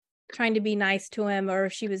trying to be nice to him or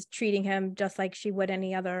if she was treating him just like she would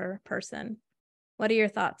any other person. What are your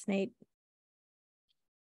thoughts, Nate?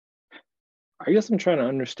 I guess I'm trying to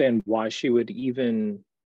understand why she would even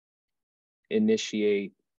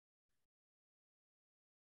initiate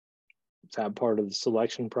that part of the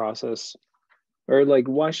selection process, or like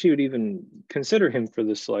why she would even consider him for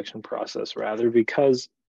the selection process, rather, because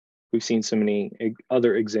we've seen so many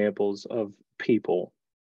other examples of people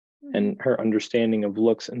and her understanding of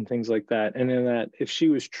looks and things like that. And in that, if she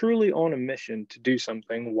was truly on a mission to do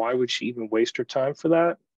something, why would she even waste her time for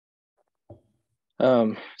that?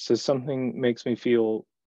 So something makes me feel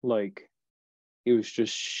like it was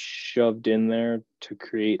just shoved in there to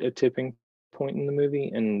create a tipping point in the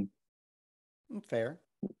movie, and fair.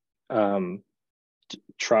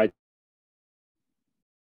 Try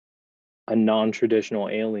a non-traditional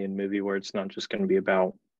alien movie where it's not just going to be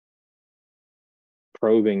about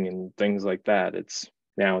probing and things like that. It's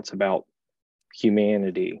about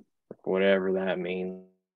humanity, whatever that means.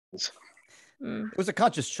 It was a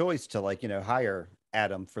conscious choice to, like, you know, hire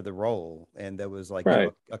Adam for the role, and there was like, right. you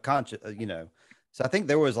know, a conscious, you know, so I think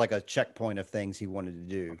there was like a checkpoint of things he wanted to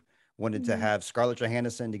do. Wanted to have Scarlett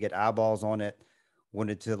Johansson to get eyeballs on it.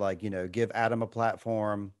 Wanted to, like, you know, give Adam a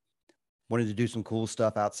platform. Wanted to do some cool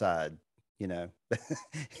stuff outside. You know,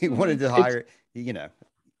 he wanted to hire. You know,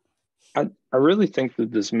 I really think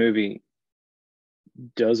that this movie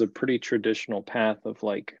does a pretty traditional path of,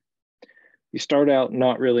 like, you start out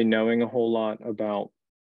not really knowing a whole lot about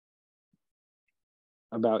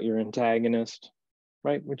your antagonist,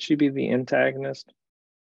 right? Would she be the antagonist,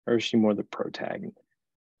 or is she more the protagonist?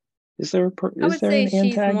 Is there an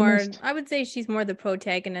antagonist? I would say she's more the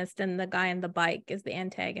protagonist, and the guy on the bike is the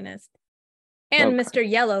antagonist. And Mr.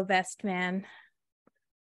 Yellow Vest Man.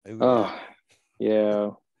 Oh, yeah.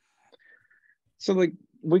 So, like,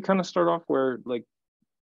 we kind of start off where, like,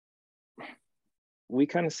 we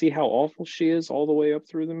kind of see how awful she is all the way up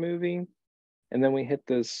through the movie. And then we hit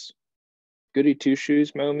this goody two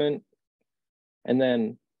shoes moment. And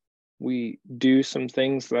then we do some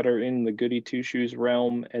things that are in the goody two shoes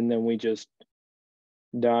realm. And then we just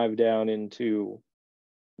dive down into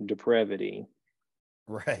depravity.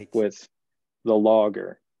 Right. With the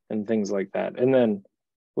logger and things like that. And then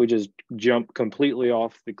we just jump completely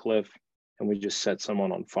off the cliff and we just set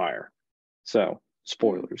someone on fire. So,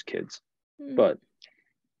 spoilers, kids. But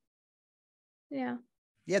yeah,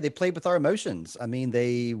 they played with our emotions. I mean,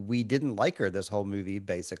 we didn't like her this whole movie,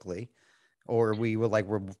 basically, or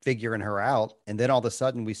we're figuring her out, and then all of a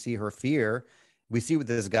sudden we see her fear. We see what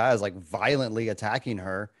this guy is like violently attacking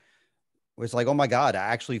her. It's like, oh my God, I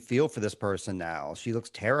actually feel for this person now. She looks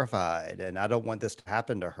terrified, and I don't want this to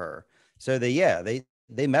happen to her. So they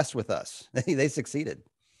messed with us. They succeeded.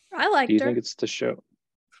 I liked her. Do you think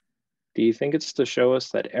it's to show us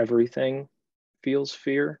that everything feels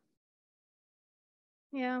fear?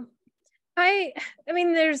 Yeah. I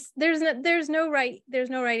mean, there's no right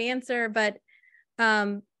answer, but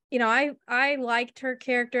you know, I liked her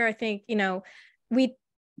character. I think, you know,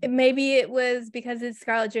 maybe it was because it's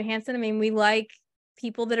Scarlett Johansson. I mean, we like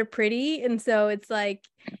people that are pretty, and so it's like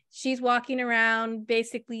she's walking around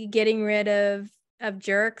basically getting rid of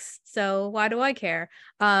jerks. So why do I care?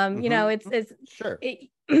 You know, it's sure.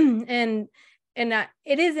 And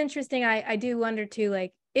it is interesting. I do wonder too,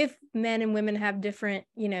 like, if men and women have different,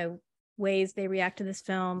 you know, ways they react to this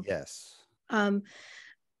film. Yes.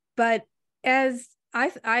 But as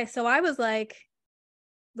I was like,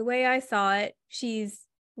 the way I saw it, she's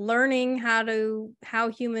learning how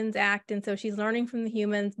humans act, and so she's learning from the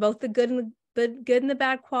humans, both the good and the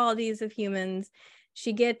bad qualities of humans.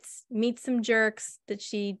 She meets some jerks that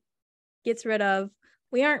she gets rid of.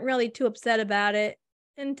 We aren't really too upset about it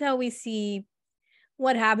until we see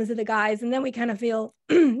what happens to the guys, and then we kind of feel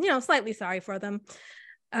you know, slightly sorry for them.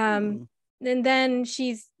 And then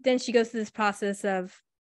she goes through this process of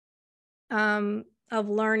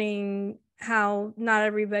learning how not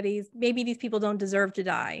everybody's, maybe these people don't deserve to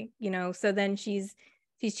die, you know. So then she's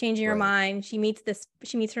changing her mind. She meets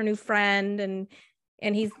her new friend,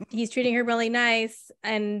 and he's treating her really nice.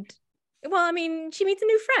 And well, I mean, she meets a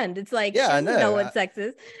new friend. It's like, yeah, she I doesn't know what sex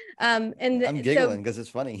is. And I'm giggling because it's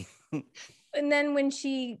funny. And then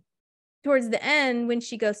towards the end, when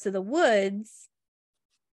she goes to the woods,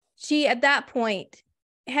 she at that point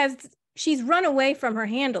she's run away from her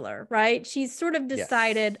handler, right? She's sort of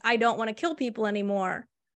decided, I don't want to kill people anymore.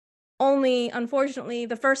 Only, unfortunately,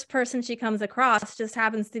 the first person she comes across just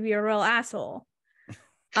happens to be a real asshole.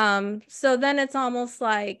 So then it's almost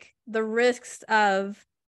like the risks of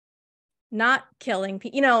not killing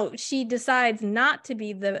people, you know, she decides not to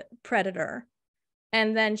be the predator,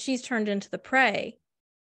 and then she's turned into the prey.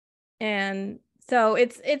 And so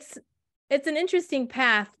it's an interesting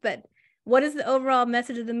path, but what is the overall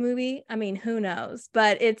message of the movie? I mean, who knows?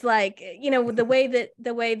 But it's like, you know, the way that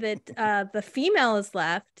the female is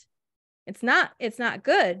left, it's not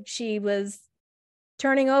good. She was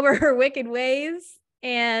turning over her wicked ways,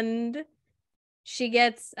 and she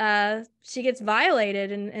gets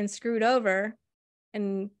violated and screwed over,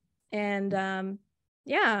 and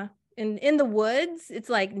yeah. And in the woods, it's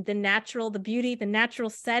like the beauty, the natural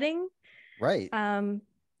setting. Right.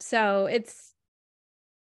 So it's,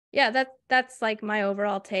 yeah, that's like my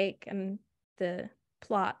overall take and the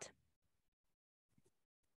plot.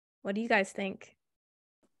 What do you guys think?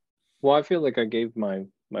 Well, I feel like I gave my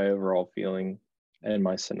overall feeling and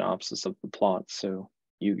my synopsis of the plot, so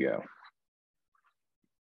you go.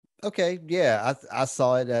 Okay, yeah, I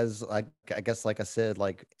saw it as, like, I guess, like I said,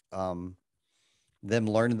 like them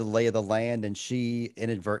learning the lay of the land, and she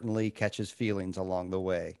inadvertently catches feelings along the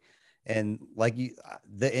way. And like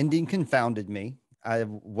the ending confounded me. I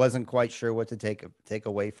wasn't quite sure what to take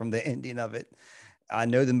away from the ending of it. I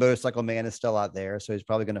know the motorcycle man is still out there, so he's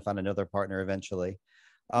probably going to find another partner eventually.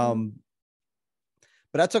 But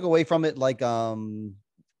I took away from it, like,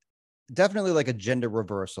 definitely like a gender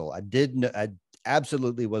reversal. I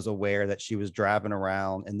absolutely was aware that she was driving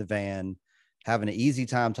around in the van, having an easy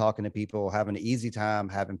time talking to people, having an easy time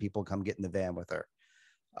having people come get in the van with her.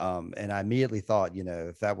 And I immediately thought, you know,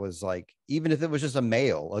 if that was like, even if it was just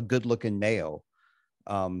a good looking male,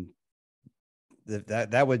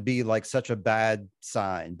 that would be like such a bad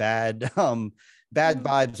sign, bad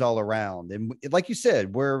vibes all around. And like you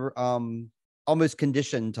said, we're almost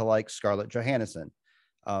conditioned to like Scarlett Johansson,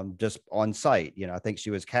 just on sight. You know, I think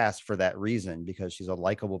she was cast for that reason, because she's a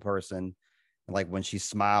likable person. And like when she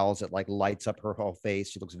smiles, it like lights up her whole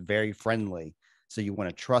face. She looks very friendly, so you want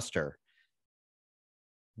to trust her.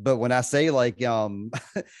 But when I say, like,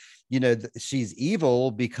 you know, she's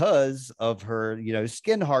evil because of her, you know,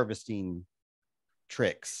 skin harvesting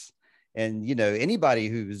tricks, and, you know, anybody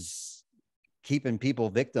who's keeping people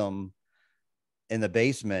victim in the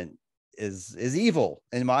basement is evil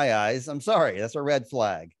in my eyes. I'm sorry, that's a red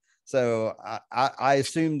flag. So I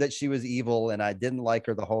assumed that she was evil, and I didn't like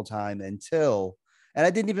her the whole time and I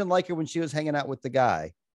didn't even like her when she was hanging out with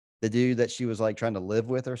the dude that she was like trying to live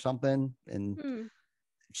with or something. And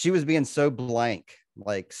she was being so blank,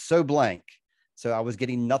 like so blank. So I was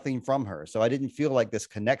getting nothing from her. So I didn't feel like this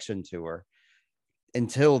connection to her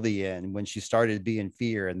until the end, when she started being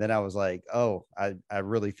fear. And then I was like, oh, I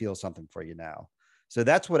really feel something for you now. So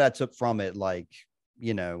that's what I took from it. Like,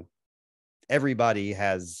 you know, everybody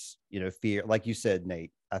has, you know, fear. Like you said,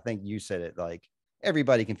 Nate, I think you said it, like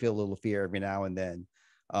everybody can feel a little fear every now and then.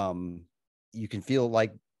 You can feel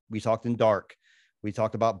like, we talked in Dark, we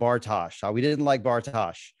talked about Bartosz, how we didn't like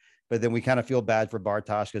Bartosz, but then we kind of feel bad for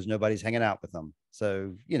Bartosz because nobody's hanging out with him.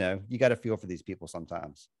 So, you know, you got to feel for these people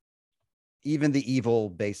sometimes, even the evil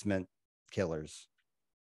basement killers.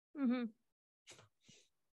 And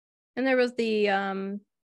there was the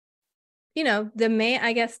you know, the man,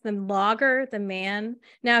 I guess the logger, the man.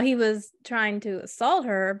 Now, he was trying to assault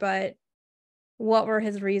her, but what were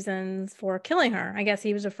his reasons for killing her? I guess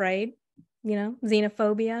he was afraid, you know,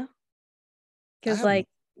 xenophobia. Because, like,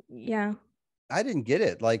 yeah. I didn't get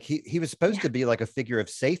it. Like, he was supposed to be like a figure of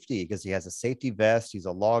safety, because he has a safety vest. He's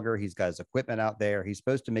a logger. He's got his equipment out there. He's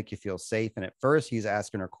supposed to make you feel safe. And at first he's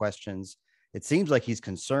asking her questions. It seems like he's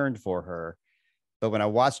concerned for her. But when I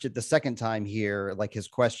watched it the second time here, like, his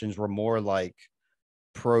questions were more like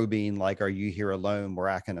probing, like, are you here alone where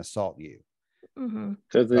I can assault you?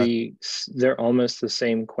 So they're almost the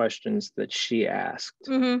same questions that she asked.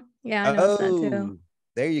 Yeah, I noticed that too.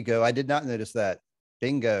 There you go. I did not notice that.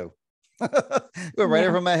 Bingo. We're right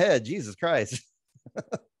over my head. Jesus Christ.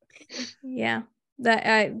 Yeah,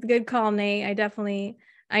 that good call, Nate.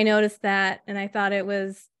 I noticed that, and I thought it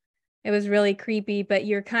was really creepy. But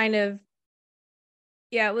you're kind of,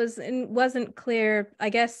 Yeah, it wasn't clear. I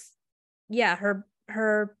guess, yeah,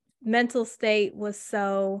 her mental state was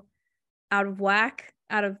so out of whack,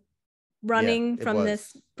 out of running from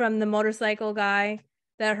the motorcycle guy,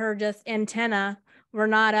 that her just antenna were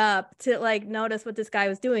not up to like notice what this guy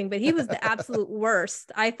was doing. But he was the absolute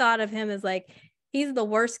worst. I thought of him as like, he's the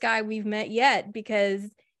worst guy we've met yet, because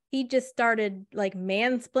he just started like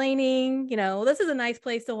mansplaining, this is a nice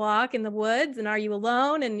place to walk in the woods, and are you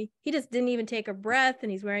alone? And he just didn't even take a breath,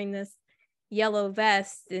 and he's wearing this yellow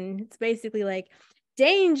vest, and it's basically like,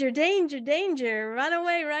 danger, danger, danger, run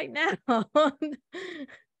away right now.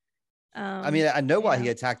 I mean, I know why he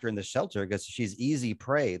attacked her in the shelter, because she's easy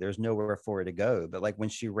prey. There's nowhere for her to go. But like when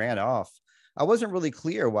she ran off, I wasn't really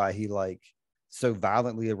clear why he like so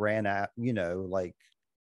violently ran at, like,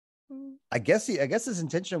 I guess his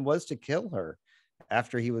intention was to kill her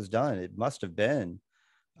after he was done. It must have been,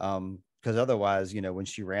 because otherwise, when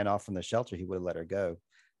she ran off from the shelter, he would have let her go.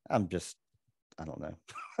 I don't know.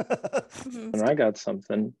 And I got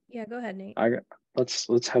something. Yeah, go ahead, Nate.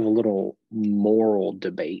 Let's have a little moral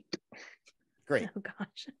debate. Great. Oh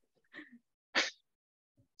gosh.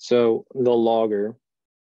 So the logger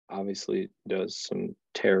obviously does some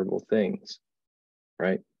terrible things,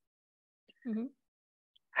 right? Mm-hmm.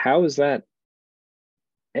 How is that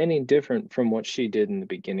any different from what she did in the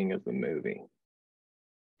beginning of the movie?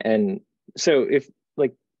 And so if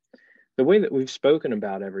like the way that we've spoken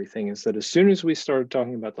about everything is that as soon as we started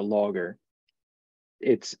talking about the logger,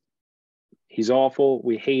 he's awful,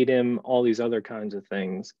 we hate him, all these other kinds of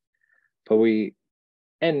things.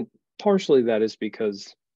 And partially that is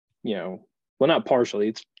because, well, not partially,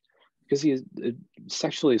 it's because he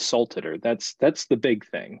sexually assaulted her. That's the big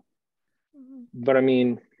thing. Mm-hmm. But I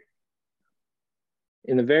mean,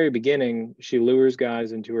 in the very beginning, she lures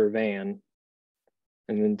guys into her van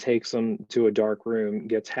and then takes them to a dark room,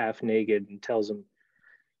 gets half naked, and tells them,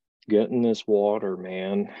 get in this water,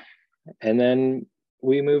 man. And then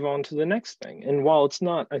we move on to the next thing. And while it's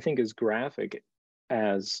not, I think, as graphic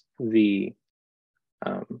as the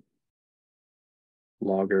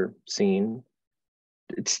logger scene,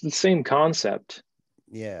 it's the same concept.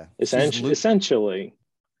 Yeah. Essentially.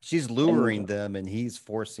 She's luring them and he's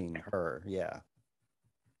forcing her. Yeah.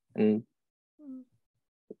 And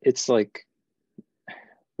it's like,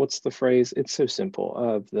 what's the phrase? It's so simple.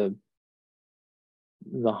 Of the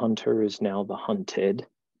hunter is now the hunted.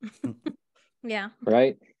 Yeah.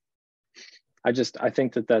 Right. I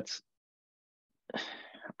think that's,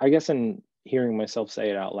 I guess in hearing myself say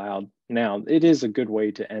it out loud now, it is a good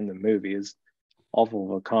way to end the movie, as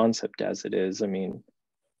awful of a concept as it is. I mean,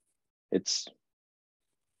 it's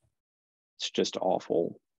just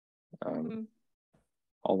awful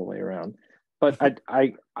all the way around. But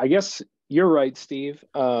I guess you're right, Steve.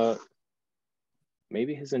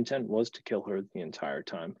 Maybe his intent was to kill her the entire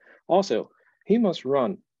time. Also, he must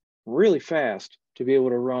run really fast to be able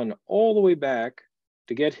to run all the way back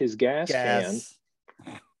to get his gas can,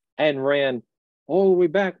 and ran all the way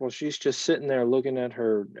back while she's just sitting there looking at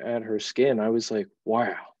her skin. I was like,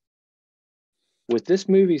 wow. With this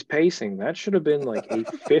movie's pacing, that should have been like a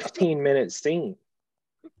 15-minute scene.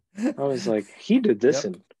 I was like, he did this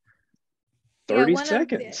in 30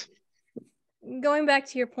 seconds. Going back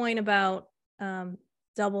to your point about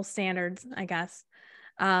double standards, I guess.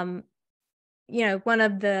 One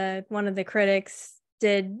of the critics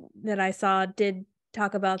did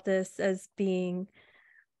talk about this as being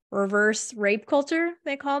reverse rape culture,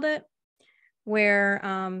 they called it,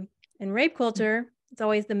 where in rape culture, it's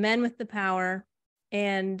always the men with the power.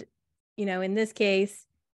 And, in this case,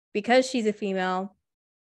 because she's a female,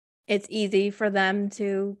 it's easy for them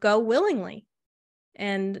to go willingly.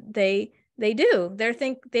 And they do.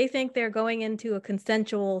 They think they're going into a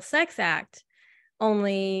consensual sex act,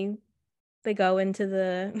 only they go into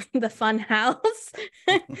the fun house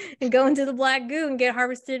and go into the black goo and get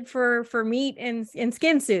harvested for meat and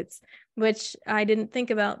skin suits, which I didn't think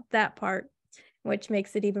about that part, which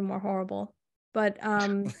makes it even more horrible. But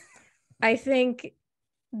I think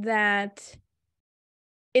that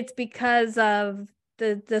it's because of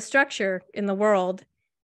the structure in the world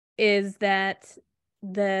is that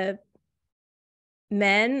the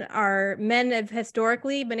men have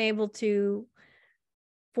historically been able to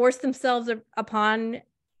force themselves upon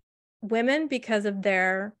women because of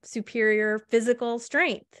their superior physical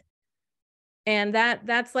strength. And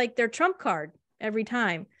that's like their trump card every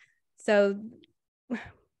time. So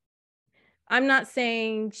I'm not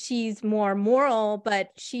saying she's more moral,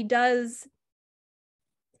 but she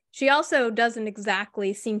also doesn't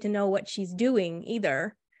exactly seem to know what she's doing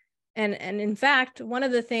either. And in fact, one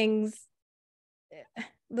of the things,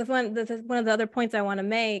 one of the other points I want to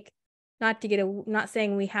make not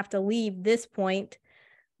saying we have to leave this point,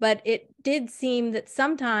 but it did seem that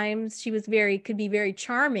sometimes she was could be very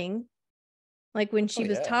charming. Like when she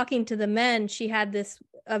was talking to the men, she had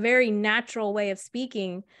a very natural way of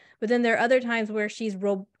speaking, but then there are other times where she's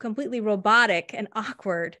completely robotic and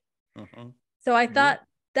awkward. So I thought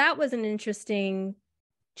that was an interesting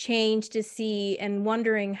change to see, and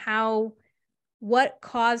wondering what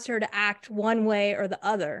caused her to act one way or the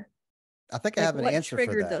other. I think I have an answer for that.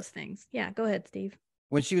 What triggered those things? Yeah, go ahead, Steve.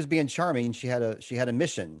 When she was being charming, she had a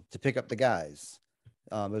mission to pick up the guys.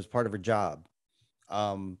 It was part of her job.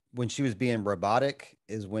 When she was being robotic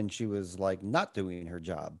is when she was like not doing her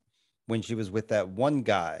job. When she was with that one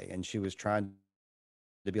guy and she was trying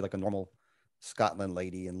to be like a normal Scotland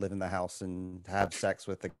lady and live in the house and have sex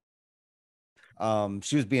with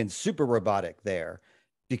she was being super robotic there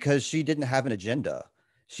because she didn't have an agenda.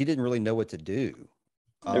 She didn't really know what to do.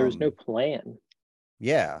 There was no plan.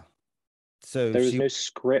 Yeah. So there was no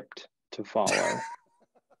script to follow.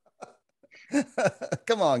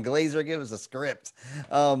 Come on, Glazer, give us a script.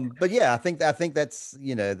 But yeah, I think that's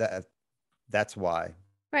that's why.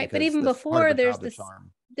 Right, but even before there's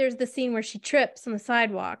the scene where she trips on the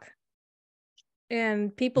sidewalk,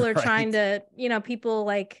 and people are trying to, people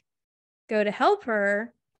like go to help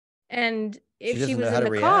her, and if she was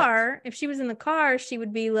in the car, she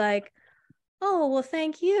would be like, "Oh, well,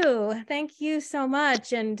 thank you so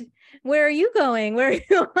much." And where are you going? Where are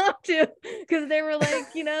you off to? Because they were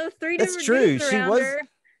like, three different dudes around her.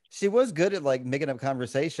 She was good at like making up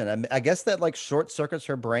conversation. I guess that like short circuits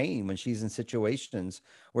her brain when she's in situations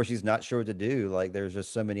where she's not sure what to do. Like there's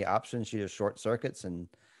just so many options. She just short circuits and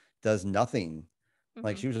does nothing.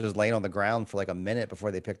 Like she was just laying on the ground for like a minute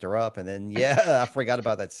before they picked her up. And then, I forgot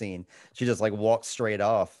about that scene. She just like walked straight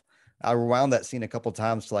off. I rewound that scene a couple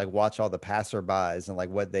times to like watch all the passerbys and like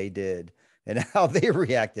what they did and how they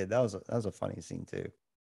reacted. That was a funny scene too.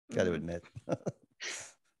 Got to admit.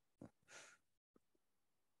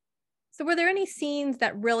 So were there any scenes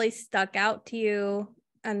that really stuck out to you?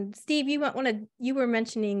 And Steve, you were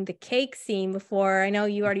mentioning the cake scene before. I know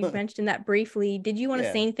you already mentioned that briefly. Did you want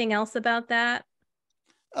to say anything else about that?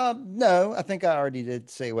 No, I think I already did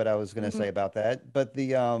say what I was going to say about that. But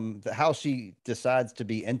the how she decides to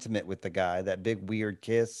be intimate with the guy, that big weird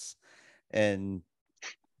kiss, and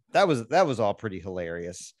that was all pretty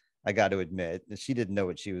hilarious. I got to admit, she didn't know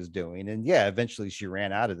what she was doing, and eventually she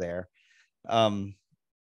ran out of there.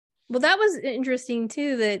 Well, that was interesting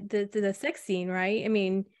too, the sex scene, right? I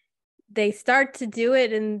mean, they start to do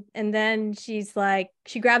it, and then she's like,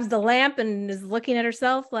 she grabs the lamp and is looking at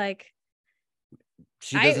herself like,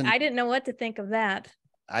 I didn't know what to think of that.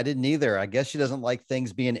 I didn't either. I guess she doesn't like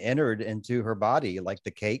things being entered into her body, like the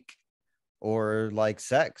cake or like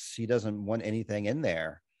sex. She doesn't want anything in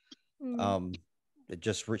there.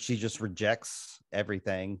 She just rejects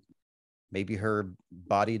everything. Maybe her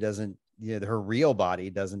body doesn't, her real body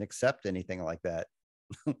doesn't accept anything like that.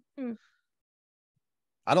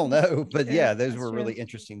 I don't know, but those were really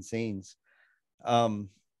interesting scenes.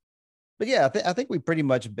 But I think we pretty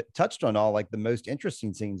much touched on all like the most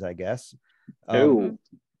interesting scenes, I guess. No,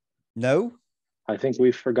 I think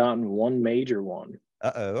we've forgotten one major one.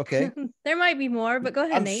 Okay. There might be more, but go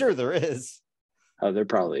ahead, I'm Nate. sure there is. Oh, there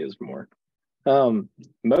probably is more.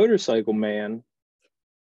 Motorcycle man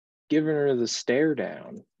giving her the stare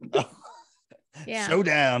down.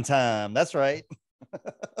 Showdown time. That's right.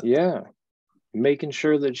 Making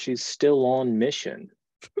sure that she's still on mission.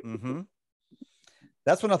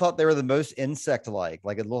 That's when I thought they were the most insect-like.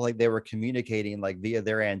 Like it looked like they were communicating like via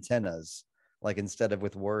their antennas, like instead of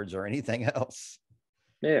with words or anything else.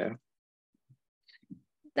 Yeah.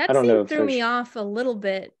 That scene threw me off a little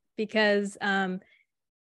bit because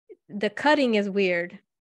the cutting is weird.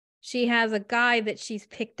 She has a guy that she's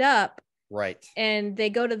picked up. Right. And they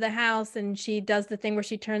go to the house and she does the thing where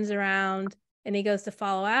she turns around and he goes to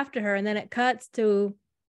follow after her. And then it cuts to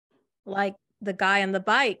like the guy on the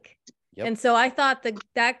bike. Yep. And so I thought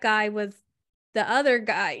that guy was the other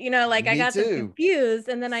guy, like I got them confused.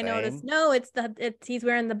 And then I noticed, no, he's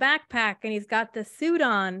wearing the backpack and he's got the suit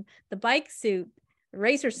on, the bike suit, the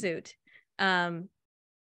racer suit.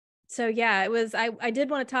 So it was, I did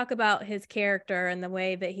want to talk about his character and the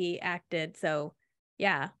way that he acted. So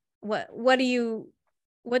what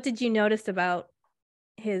did you notice about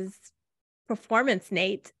his performance,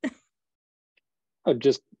 Nate? Oh,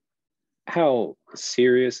 just how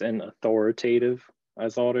serious and authoritative I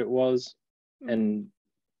thought it was. And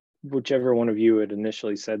whichever one of you had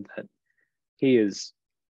initially said that he is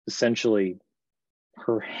essentially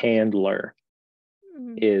her handler,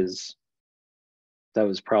 that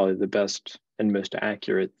was probably the best and most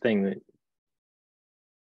accurate thing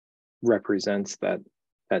represents that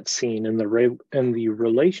scene and the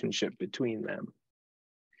relationship between them.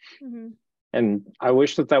 Mm-hmm. And I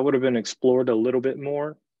wish that would have been explored a little bit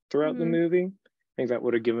more throughout the movie. I think that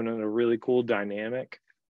would have given it a really cool dynamic.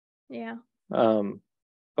 Yeah.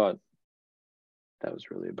 But that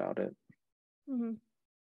was really about it. Mm-hmm.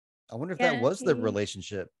 I wonder if that was the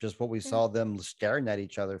relationship, just what we saw them staring at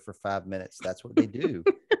each other for 5 minutes. That's what they do.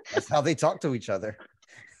 That's how they talk to each other.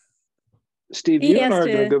 Steve, you and I are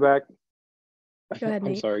going to go back. Go ahead,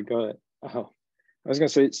 Nate. I'm sorry, go ahead. Oh, I was going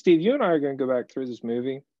to say, Steve, you and I are going to go back through this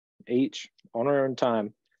movie each on our own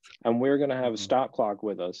time, and we're going to have a stop clock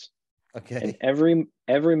with us. Okay. And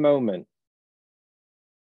every moment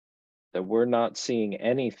that we're not seeing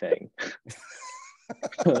anything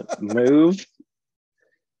move,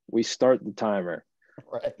 we start the timer.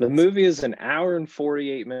 Right. The movie is an hour and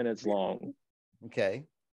 48 minutes long. Okay.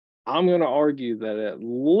 I'm going to argue that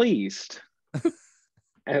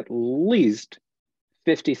at least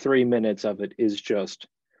 53 minutes of it is just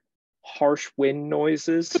harsh wind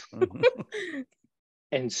noises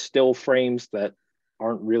and still frames that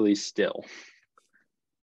aren't really still.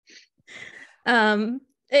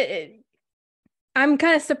 I'm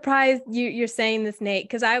kind of surprised you're saying this, Nate,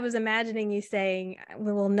 because I was imagining you saying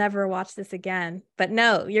we will never watch this again. But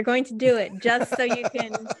no, you're going to do it just so you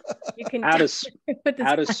can out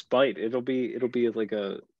of spite. It'll be like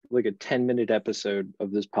a 10-minute episode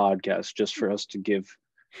of this podcast just for us to give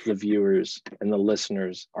the viewers and the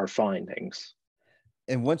listeners our findings.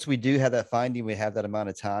 And once we do have that finding, we have that amount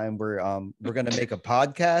of time. We're going to make a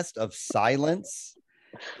podcast of silence.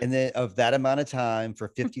 And then of that amount of time for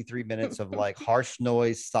 53 minutes of like harsh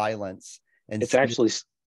noise silence. And it's actually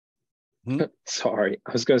sorry,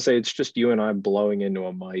 I was going to say it's just you and I blowing into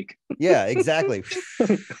a mic. Yeah, exactly.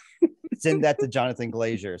 Send that to Jonathan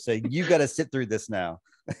Glazer. So you got to sit through this now.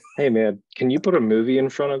 Hey man, can you put a movie in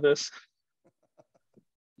front of this?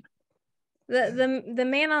 The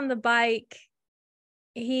man on the bike,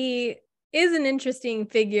 he is an interesting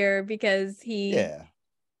figure because he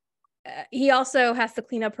also has to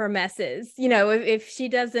clean up her messes. You know, if she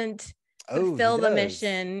doesn't fulfill the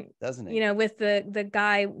mission, doesn't he? You know, with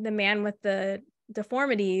the man with the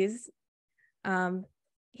deformities,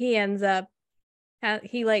 he ends up,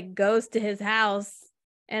 he like goes to his house,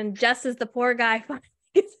 and just as the poor guy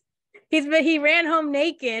he ran home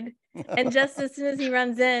naked, and just as soon as he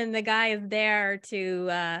runs in, the guy is there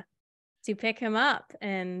to pick him up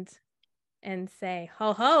and say,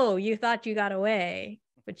 "Ho ho, you thought you got away.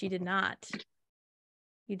 But you did not.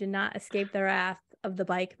 You did not escape the wrath of the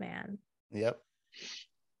bike man." Yep.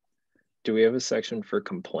 Do we have a section for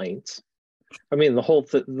complaints? I mean,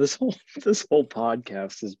 this whole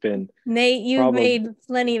podcast has been Nate. You've made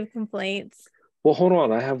plenty of complaints. Well, hold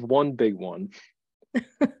on. I have one big one.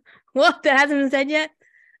 What? That hasn't been said yet?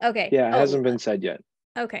 Okay. Yeah, it hasn't been said yet.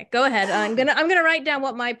 Okay, go ahead. I'm gonna write down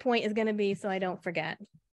what my point is gonna be so I don't forget.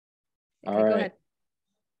 Okay, all right. Go ahead.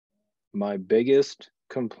 My biggest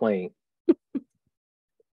complaint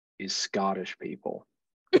is Scottish people.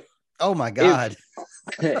 Oh my God.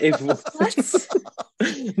 If what?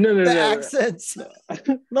 No. Accents.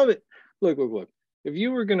 Love it. Look. If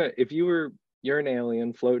you're an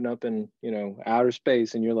alien floating up in, outer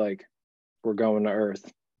space, and you're like, we're going to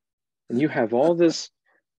Earth, and you have all this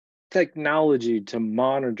technology to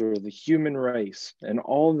monitor the human race and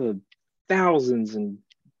all the thousands and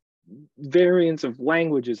variants of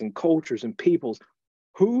languages and cultures and peoples,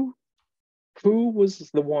 who was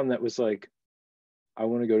the one that was like, I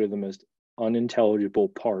want to go to the most unintelligible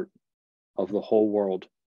part of the whole world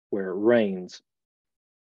where it rains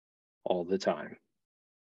all the time?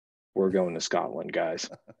 We're going to Scotland, guys.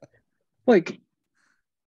 Like,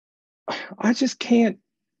 I just couldn't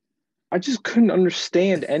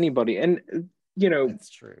understand anybody. And that's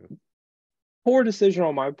true. Poor decision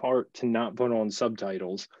on my part to not put on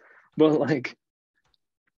subtitles, but like,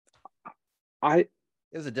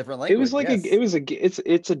 it was a different language. It was like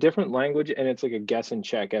it's a different language, and it's like a guess and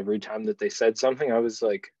check every time that they said something. I was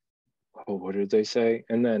like, oh, what did they say?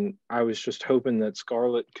 And then I was just hoping that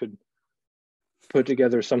Scarlett could put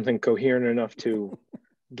together something coherent enough to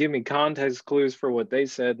give me context clues for what they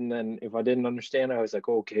said. And then if I didn't understand, I was like,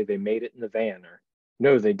 okay, they made it in the van, or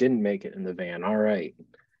no, they didn't make it in the van. All right.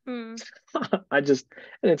 Mm. and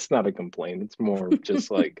it's not a complaint. It's more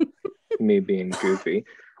just like me being goofy.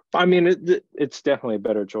 I mean, it's definitely a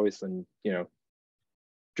better choice than,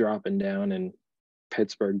 dropping down in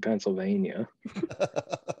Pittsburgh, Pennsylvania.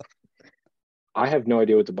 I have no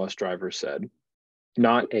idea what the bus driver said.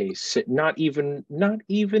 Not even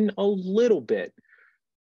a little bit.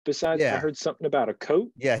 Besides, I heard something about a coat.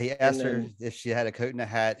 Yeah, he asked her if she had a coat and a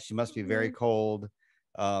hat. She must be very cold.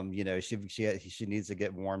 She needs to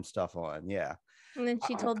get warm stuff on. Yeah. And then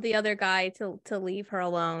she told the other guy to leave her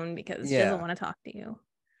alone because she doesn't want to talk to you.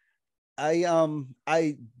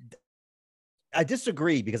 I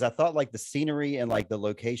disagree, because I thought like the scenery and like the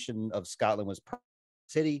location of Scotland was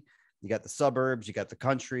city. You got the suburbs, you got the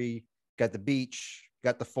country, you got the beach, you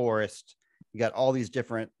got the forest, you got all these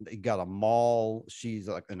different, you got a mall. She's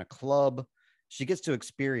like in a club. She gets to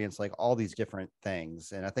experience like all these different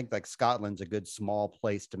things. And I think like Scotland's a good small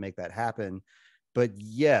place to make that happen. But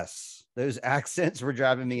yes, those accents were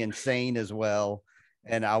driving me insane as well.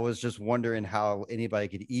 And I was just wondering how anybody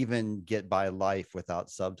could even get by life without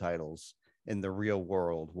subtitles in the real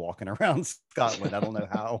world walking around Scotland. I don't know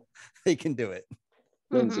how they can do it.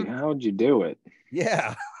 Lindsay, how'd you do it?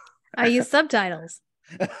 Yeah. I use subtitles.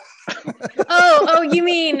 you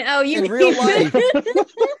mean in real life.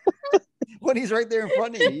 When he's right there in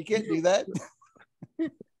front of you, you can't do that.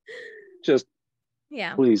 Just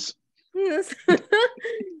please.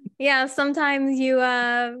 Yeah, sometimes you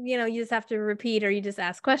you just have to repeat, or you just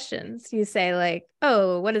ask questions. You say like,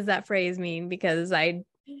 oh, what does that phrase mean? Because I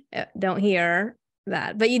don't hear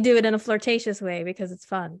that. But you do it in a flirtatious way because it's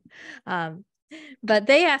fun. But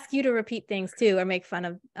they ask you to repeat things too, or make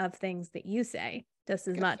fun of things that you say just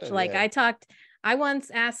as much. Like I once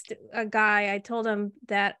asked a guy, I told him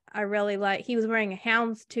that I really like, he was wearing a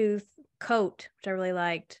houndstooth coat, which I really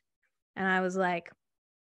liked. And I was like,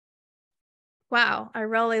 wow, I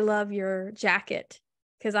really love your jacket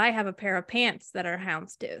because I have a pair of pants that are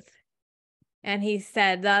houndstooth. And he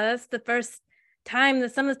said, that's the first time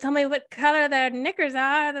that someone's told me what color their knickers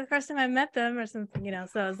are, the first time I met them or something,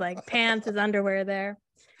 so it was like pants is underwear there.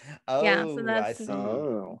 So that's I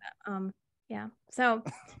see. Yeah. So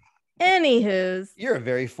anywho's, you're a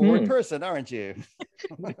very forward person, aren't you?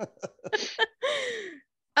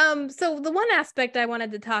 So the one aspect I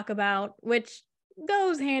wanted to talk about, which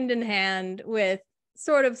goes hand in hand with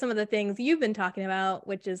sort of some of the things you've been talking about,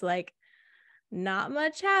 which is like not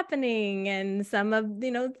much happening and some of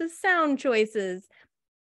the sound choices.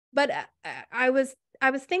 But I was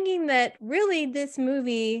thinking that really this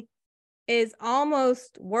movie is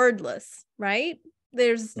almost wordless, right?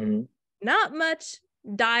 There's not much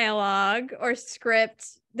dialogue or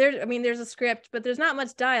script. There's a script, but there's not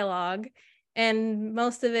much dialogue, and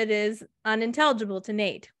most of it is unintelligible to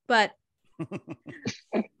Nate. But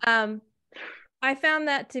I found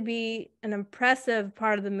that to be an impressive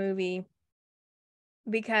part of the movie,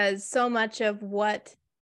 because so much of what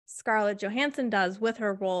Scarlett Johansson does with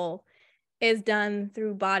her role is done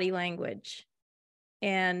through body language,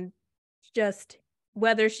 and just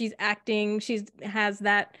whether she's acting, she has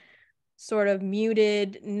that sort of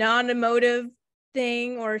muted, non-emotive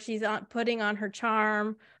thing, or she's putting on her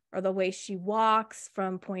charm, or the way she walks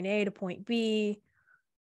from point A to point B.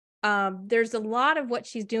 There's a lot of what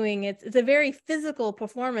she's doing. It's a very physical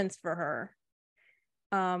performance for her.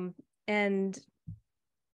 And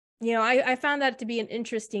I found that to be an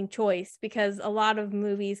interesting choice, because a lot of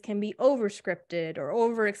movies can be over-scripted or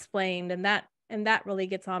over-explained, and that really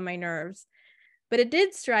gets on my nerves. But it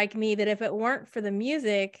did strike me that if it weren't for the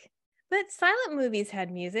music, but silent movies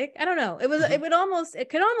had music. I don't know. It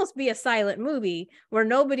could almost be a silent movie where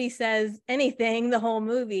nobody says anything the whole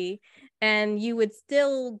movie, and you would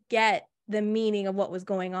still get the meaning of what was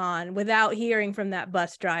going on without hearing from that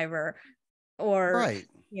bus driver or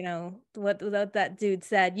what that dude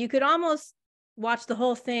said. You could almost watch the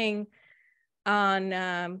whole thing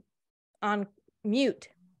on mute.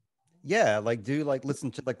 Yeah,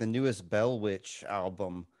 listen to the newest Bell Witch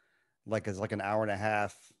album, it's like an hour and a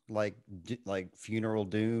half, like Funeral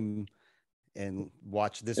Doom, and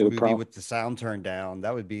watch this movie with the sound turned down.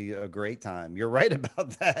 That would be a great time. You're right about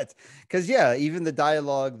that, because even the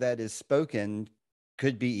dialogue that is spoken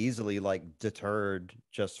could be easily deterred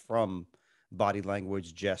just from body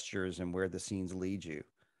language, gestures, and where the scenes lead you.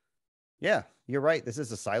 Yeah, you're right. This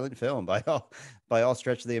is a silent film by all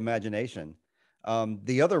stretch of the imagination.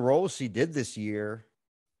 The other roles she did this year,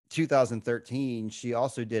 2013, she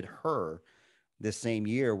also did Her this same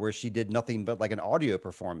year, where she did nothing but an audio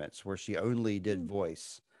performance, where she only did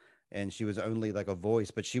voice, and she was only a voice,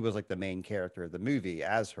 but she was the main character of the movie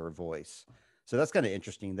as her voice. So that's kind of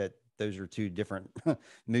interesting that those are two different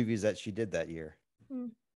movies that she did that year.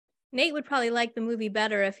 Nate would probably like the movie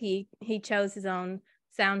better if he chose his own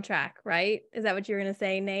soundtrack, right? Is that what you were going to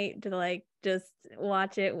say, Nate? To just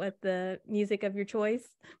watch it with the music of your choice?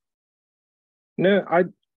 No,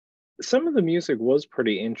 some of the music was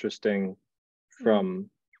pretty interesting, from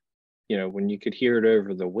when you could hear it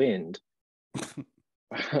over the wind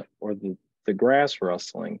or the grass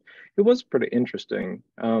rustling. It was pretty interesting.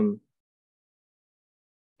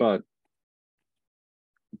 But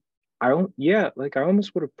like I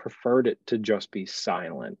almost would have preferred it to just be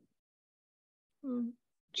silent.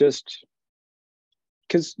 Just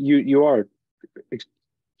because you are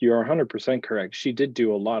 100% correct. She did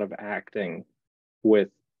do a lot of acting with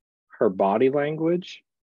her body language.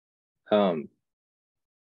 I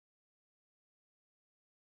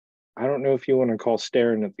don't know if you want to call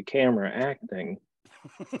staring at the camera acting.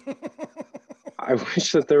 I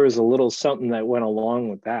wish that there was a little something that went along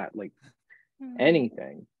with that, like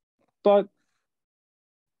anything. But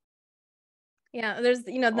yeah, there's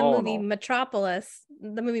the movie Metropolis.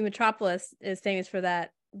 The movie Metropolis is famous for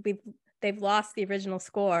that. They've lost the original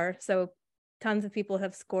score, so tons of people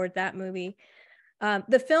have scored that movie.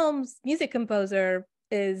 The film's music composer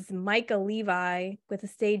is Micah Levi with a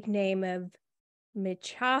stage name of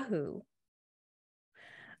Michahu.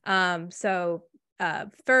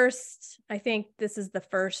 First, I think this is the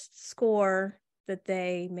first score that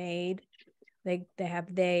they made. They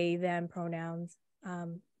have they, them pronouns.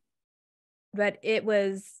 But it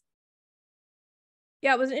was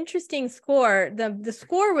an interesting score. The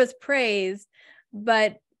score was praised,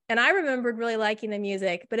 and I remembered really liking the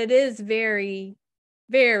music, but it is very,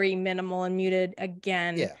 very minimal and muted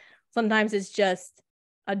again. Yeah. Sometimes it's just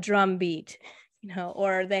a drum beat,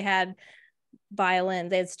 or they had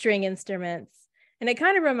violins, they had string instruments. And it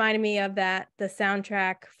kind of reminded me of the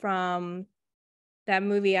soundtrack from that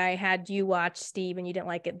movie I had you watch, Steve, and you didn't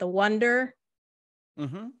like it, The Wonder.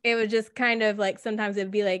 Mm-hmm. It was just kind of like, sometimes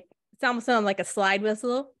it'd be like, it's almost sounded like a slide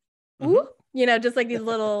whistle. Mm-hmm. Just like these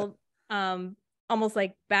little almost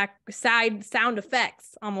like backside sound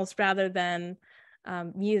effects almost, rather than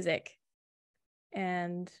music.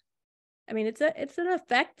 And I mean, it's an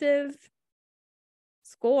effective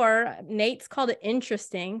score. Nate's called it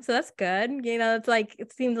interesting, so that's good. It's like,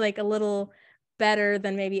 it seems like a little better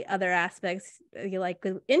than maybe other aspects. You like,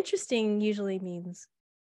 interesting usually means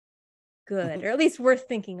good, or at least worth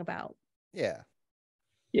thinking about. Yeah,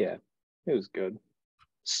 it was good.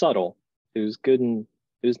 Subtle. It was good, and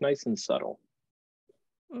it was nice and subtle.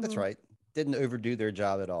 That's right. Didn't overdo their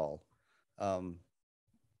job at all.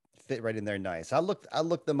 Fit right in there nice. I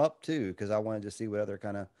looked them up too, because I wanted to see what other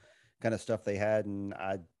kind of stuff they had, and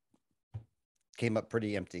I came up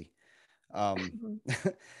pretty empty.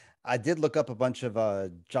 I did look up a bunch of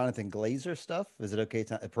Jonathan Glazer stuff. Is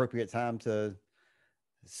it appropriate time to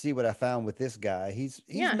see what I found with this guy? He's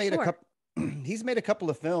made a couple. He's made a couple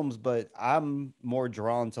of films, but I'm more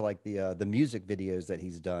drawn to like the music videos that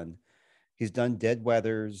he's done. He's done Dead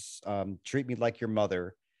Weathers, Treat Me Like Your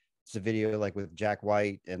Mother. It's a video like with Jack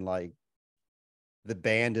White, and like the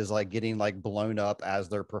band is like getting like blown up as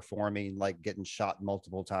they're performing, like getting shot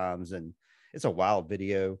multiple times, and it's a wild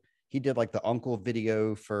video. He did like the Uncle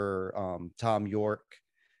video for Tom York,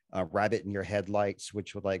 Rabbit in Your Headlights,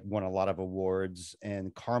 which would like won a lot of awards,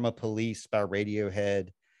 and Karma Police by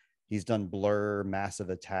Radiohead. He's done Blur, Massive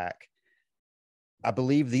Attack. I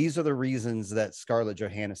believe these are the reasons that Scarlett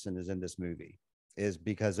Johansson is in this movie, is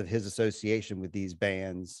because of his association with these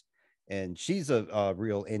bands. And she's a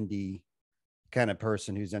real indie kind of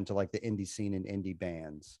person who's into like the indie scene and indie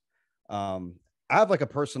bands. I have like a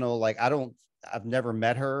personal, like, I've never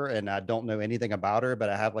met her and I don't know anything about her, but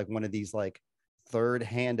I have like one of these like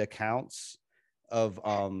third-hand accounts of,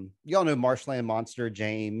 y'all know Marshland Monster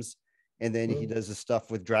James. And then he does the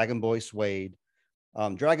stuff with Dragon Boy Suede.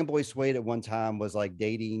 Dragon Boy Suede at one time was like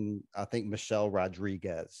dating, I think, Michelle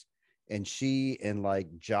Rodriguez. And she and like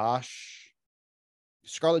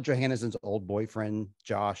Scarlett Johansson's old boyfriend,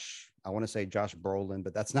 Josh, I want to say Josh Brolin,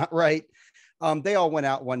 but that's not right. They all went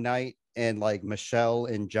out one night, and like Michelle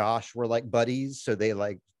and Josh were like buddies. So they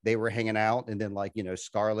were hanging out. And then like,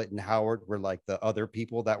 Scarlett and Howard were like the other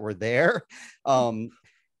people that were there.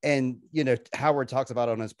 And, Howard talks about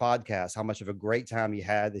on his podcast how much of a great time he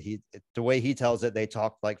had. The way he tells it, they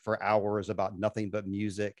talked like for hours about nothing but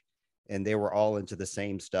music, and they were all into the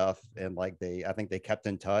same stuff. And like, I think they kept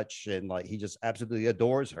in touch, and like, he just absolutely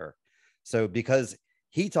adores her. So because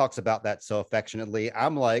he talks about that so affectionately,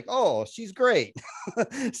 I'm like, oh, she's great.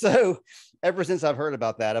 So ever since I've heard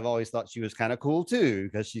about that, I've always thought she was kind of cool too,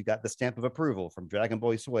 because she got the stamp of approval from Dragon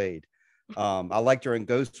Boy Suede. I liked her in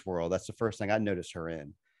Ghost World. That's the first thing I noticed her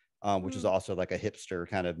in. Which is also like a hipster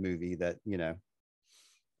kind of movie that,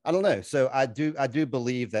 I don't know. So I do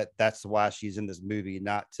believe that that's why she's in this movie,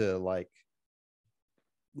 not to like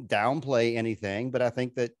downplay anything, but I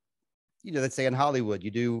think that, they say in Hollywood,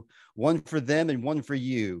 you do one for them and one for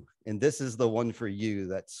you. And this is the one for you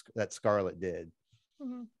that Scarlett did.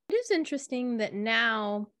 It is interesting that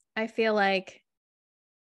now I feel like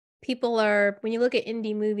people are, when you look at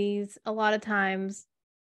indie movies, a lot of times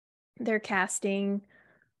they're casting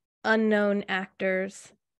unknown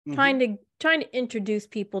actors trying to introduce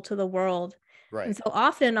people to the world. Right. And so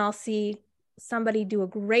often I'll see somebody do a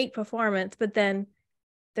great performance, but then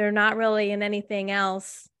they're not really in anything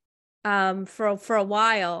else for a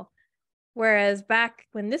while. Whereas back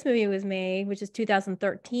when this movie was made, which is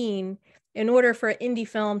 2013, in order for an indie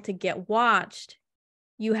film to get watched,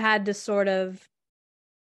 you had to sort of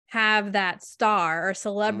have that star or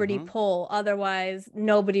celebrity pull. Otherwise,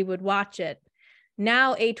 nobody would watch it.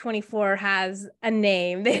 Now A24 has a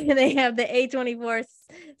name. They have the A24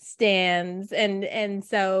 stands, and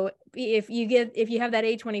so if you have that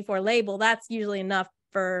A24 label, that's usually enough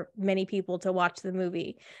for many people to watch the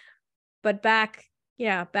movie. But back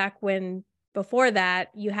when before that,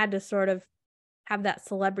 you had to sort of have that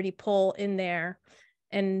celebrity pull in there,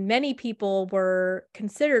 and many people were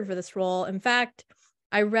considered for this role. In fact,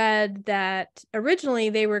 I read that originally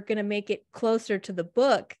they were going to make it closer to the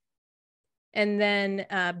book, and then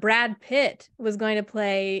Brad Pitt was going to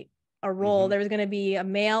play a role. There was going to be a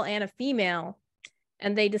male and a female,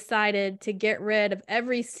 and they decided to get rid of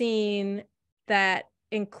every scene that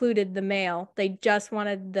included the male. They just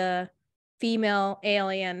wanted the female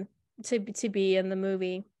alien to be in the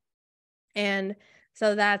movie. And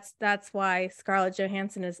so that's why Scarlett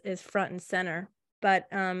Johansson is front and center. But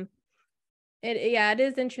it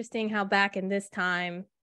is interesting how back in this time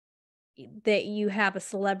that you have a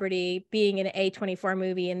celebrity being in an A24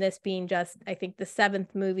 movie, and this being just, I think, the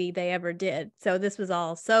 7th movie they ever did. So this was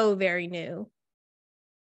all so very new.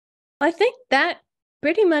 I think that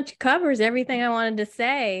pretty much covers everything I wanted to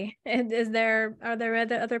say. And are there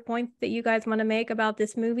other points that you guys want to make about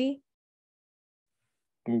this movie?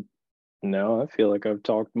 No, I feel like I've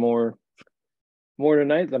talked more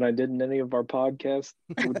tonight than I did in any of our podcasts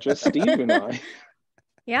with just Steve and I.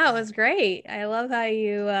 Yeah, it was great. I love how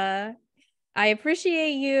you I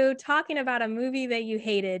appreciate you talking about a movie that you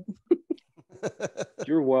hated.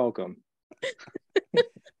 You're welcome.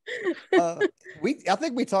 I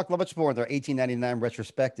think we talked much more in our 1899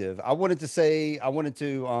 retrospective. I wanted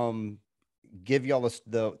to give y'all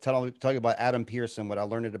talk about Adam Pearson, what I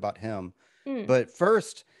learned about him. But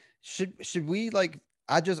first, should we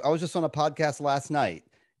I was just on a podcast last night,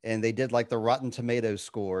 and they did like the Rotten Tomatoes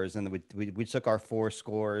scores, and we took our 4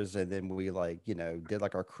 scores, and then we did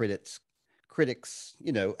like our critics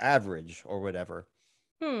average or whatever.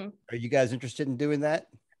 Are you guys interested in doing that?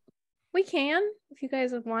 We can, if you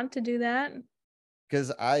guys want to do that.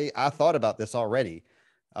 Because I thought about this already.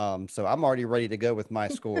 So I'm already ready to go with my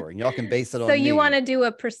score, and y'all can base it on me. So you want to do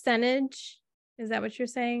a percentage? Is that what you're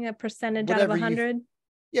saying? A percentage out of 100?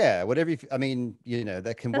 Yeah, whatever.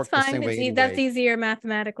 That can work fine. the same way anyway. That's easier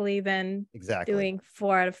mathematically than exactly doing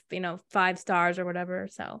 4 out of 5 stars or whatever.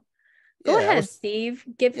 So go ahead, Steve.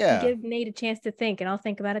 Give Nate a chance to think, and I'll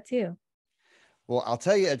think about it too. Well, I'll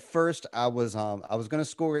tell you. At first, I was going to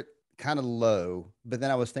score it kind of low, but then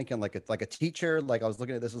I was thinking like a teacher. Like I was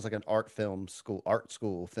looking at this as like an art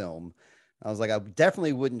school film. I was like, I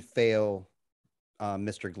definitely wouldn't fail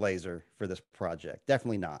Mr. Glazer for this project.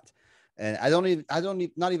 Definitely not. And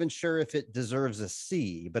not even sure if it deserves a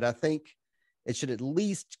C, but I think it should at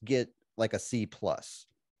least get like a C plus,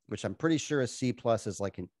 which I'm pretty sure a C plus is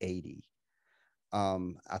like an 80.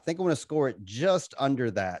 I think I'm going to score it just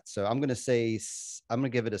under that. So I'm going to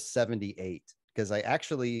give it a 78, because I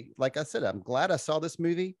actually, like I said, I'm glad I saw this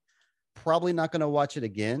movie. Probably not going to watch it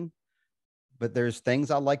again, but there's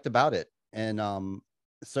things I liked about it. And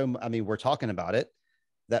we're talking about it.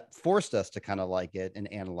 That forced us to kind of like it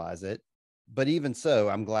and analyze it. But even so,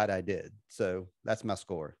 I'm glad I did. So that's my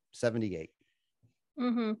score, 78.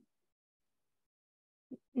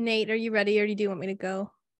 Nate, are you ready, or do you want me to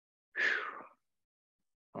go?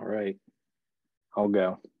 All right, I'll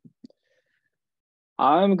go.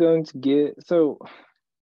 I'm going to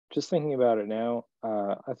just thinking about it now,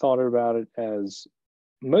 I thought about it as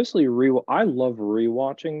mostly I love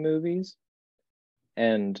rewatching movies.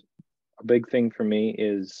 And a big thing for me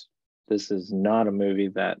is this is not a movie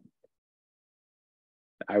that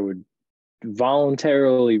I would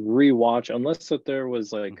voluntarily rewatch unless that there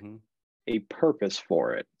was like a purpose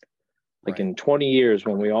for it. Like in 20 years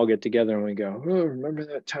when we all get together and we go, oh, remember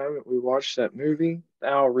that time that we watched that movie?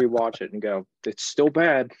 I'll rewatch it and go, it's still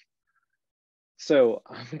bad. So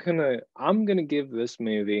I'm gonna give this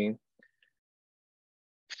movie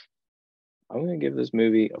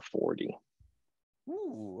a 40.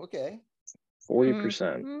 Ooh, okay.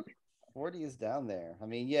 40%. 40 is down there. I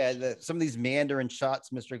mean, yeah, some of these meandering shots,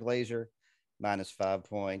 Mr. Glazer, -5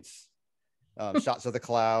 points. Shots of the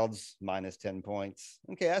clouds, -10 points.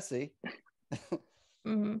 Okay, I see. So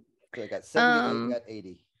I got 78, got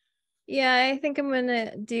 80. Yeah, I think I'm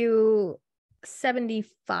gonna do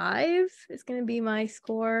 75 is going to be my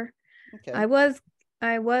score. Okay. I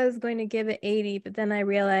was going to give it 80, but then I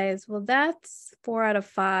realized, well, that's 4 out of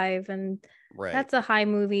 5, and that's a high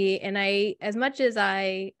movie. And as much as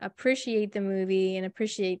I appreciate the movie and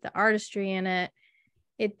appreciate the artistry in it,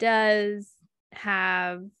 it does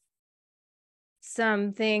have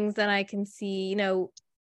some things that I can see, you know,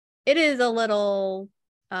 it is a little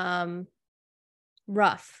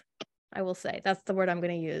rough, I will say. That's the word I'm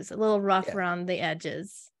going to use. A little rough around the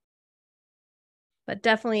edges. But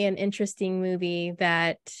definitely an interesting movie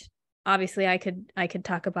that obviously I could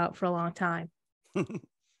talk about for a long time.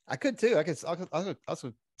 I could too. I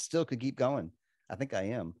also still could keep going. I think I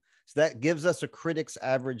am. So that gives us a critics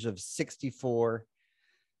average of 64.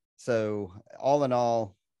 So all in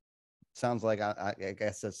all, sounds like I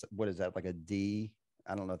guess that's, what is that, like a D?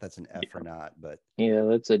 I don't know if that's an F or not, but yeah,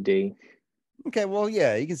 that's a D. Okay, well,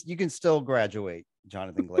 yeah, you can still graduate,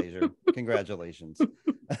 Jonathan Glazer. Congratulations.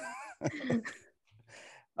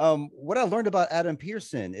 What I learned about Adam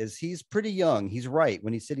Pearson is he's pretty young. He's right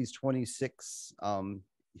when he said he's 26.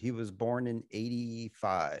 He was born in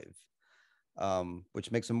 85,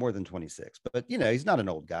 which makes him more than 26. But you know, he's not an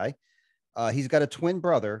old guy. He's got a twin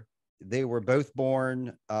brother. They were both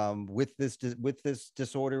born with this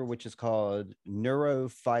disorder, which is called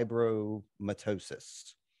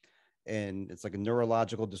neurofibromatosis. And it's like a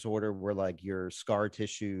neurological disorder where like your scar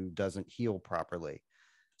tissue doesn't heal properly.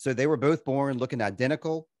 So they were both born looking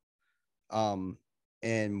identical.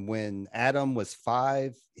 And when Adam was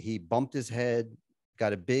 5, he bumped his head,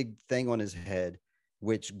 got a big thing on his head,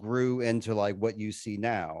 which grew into like what you see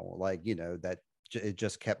now, like, you know, that it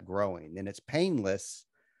just kept growing and it's painless.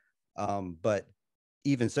 But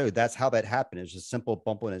even so, that's how that happened. It's just a simple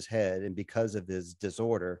bump on his head. And because of his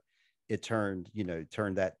disorder, it turned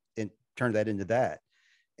that into that.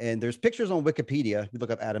 And there's pictures on Wikipedia. You look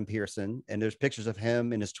up Adam Pearson, and there's pictures of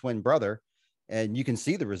him and his twin brother, and you can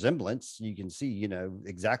see the resemblance. You can see, you know,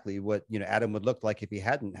 exactly what, you know, Adam would look like if he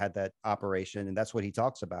hadn't had that operation. And that's what he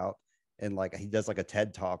talks about. And like, he does like a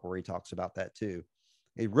TED talk where he talks about that too.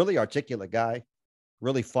 A really articulate guy,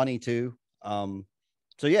 really funny too. So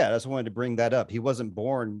yeah, I just wanted to bring that up. He wasn't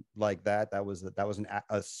born like that. That was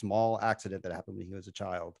a small accident that happened when he was a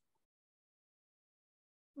child.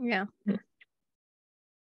 Yeah.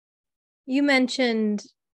 You mentioned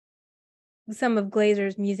some of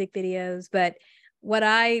Glazer's music videos, but what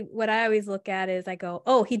I always look at is I go,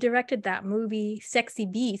 oh, he directed that movie Sexy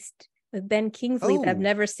Beast with Ben Kingsley that I've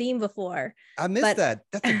never seen before. I missed that.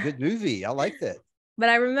 That's a good movie. I liked it. But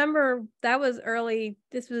I remember that was early.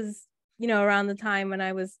 This was, you know, around the time when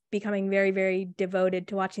I was becoming very, very devoted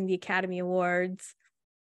to watching the Academy Awards.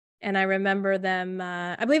 And I remember them,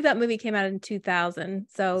 I believe that movie came out in 2000.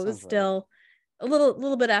 So it was still right. a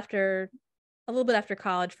little bit after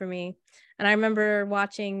college for me. And I remember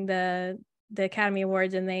watching the Academy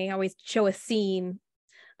Awards, and they always show a scene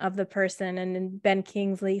of the person, and then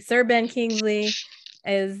Sir Ben Kingsley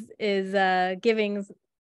is giving,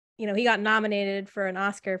 you know, he got nominated for an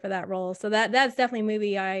Oscar for that role. So that's definitely a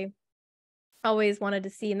movie I always wanted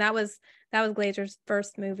to see. And that was Glazer's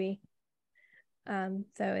first movie.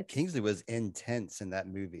 So Kingsley was intense in that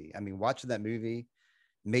movie. I mean, watching that movie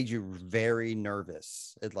made you very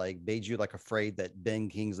nervous. It like made you like afraid that Ben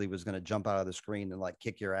Kingsley was going to jump out of the screen and like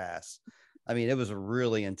kick your ass. I mean, it was a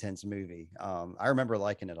really intense movie. I remember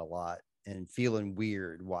liking it a lot and feeling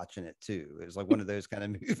weird watching it too. It was like one of those kind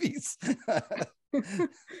of movies. Well,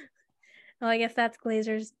 I guess that's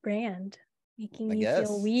Glazer's brand, making you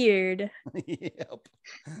feel weird. Yep.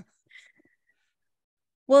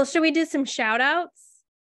 Well, should we do some shout outs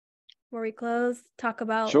before we close? Talk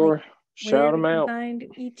about sure. Shout them out. Find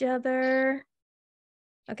each other.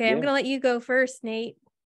 Okay, yeah. I'm gonna let you go first, Nate.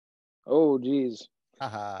 Oh, geez.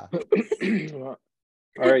 Haha. All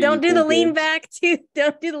right, Don't do the lean back too.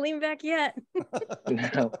 Don't do the lean back yet.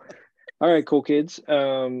 No. All right, cool kids.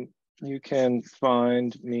 You can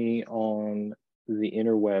find me on the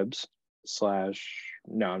interwebs /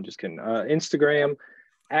 no, I'm just kidding. Instagram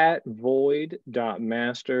at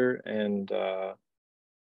void.master, and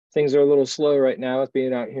things are a little slow right now with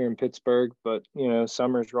being out here in Pittsburgh, but you know,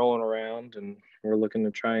 summer's rolling around and we're looking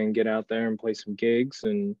to try and get out there and play some gigs,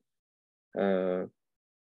 and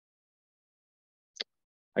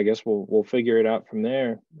I guess we'll figure it out from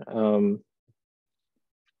there.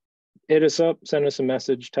 Hit us up, send us a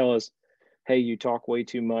message, tell us, hey, you talk way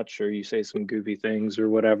too much, or you say some goofy things or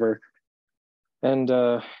whatever. And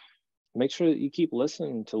make sure that you keep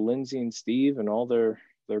listening to Lindsay and Steve and all their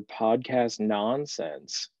podcast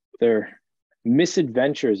nonsense. Their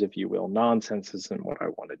misadventures, if you will. Nonsense isn't what I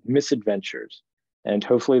wanted. Misadventures. And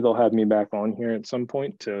hopefully they'll have me back on here at some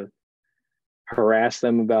point to harass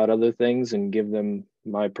them about other things and give them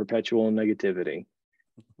my perpetual negativity.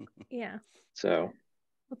 Yeah. So.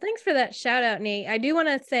 Well, thanks for that shout out, Nate. I do want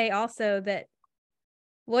to say also that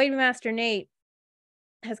Voidmaster Nate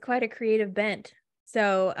has quite a creative bent.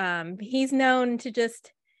 So he's known to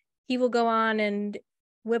he will go on and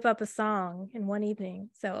whip up a song in one evening.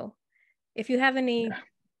 So if you have any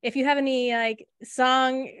like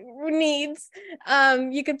song needs,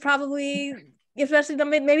 you could probably, especially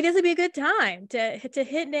maybe this would be a good time to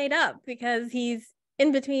hit Nate up because he's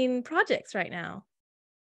in between projects right now.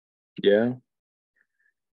 Yeah,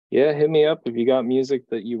 hit me up if you got music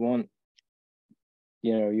that you want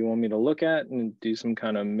me to look at and do some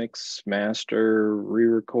kind of mix, master,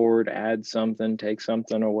 re-record, add something, take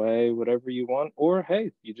something away, whatever you want. Or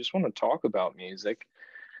hey, you just want to talk about music,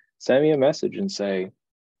 send me a message and say,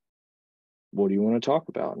 what do you want to talk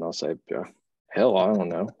about? And I'll say, hell, I don't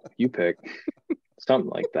know. You pick. Something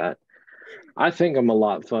like that. I think I'm a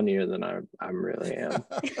lot funnier than I really am.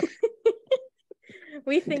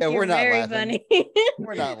 We think you're very funny.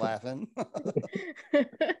 We're not laughing.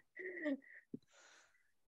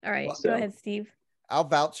 All right, go ahead, Steve. I'll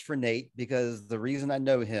vouch for Nate because the reason I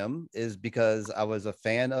know him is because I was a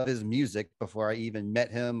fan of his music before I even met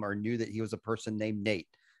him or knew that he was a person named Nate.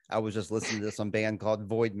 I was just listening to some band called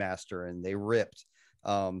Voidmaster and they ripped.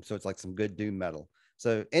 So it's like some good doom metal.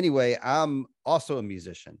 So anyway, I'm also a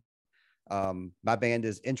musician. My band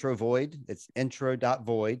is Introvoid. It's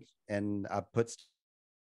intro.void. And I put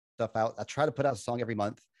stuff out. I try to put out a song every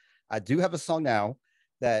month. I do have a song now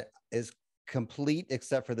that is complete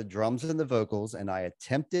except for the drums and the vocals. And I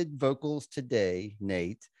attempted vocals today,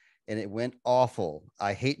 Nate, and it went awful.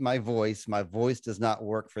 I hate my voice. My voice does not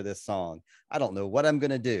work for this song. I don't know what I'm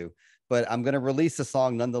going to do, but I'm going to release a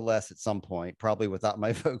song nonetheless at some point, probably without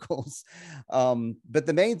my vocals. But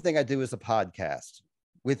the main thing I do is a podcast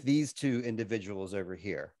with these two individuals over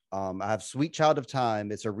here. I have Sweet Child of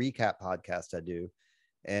Time. It's a recap podcast I do.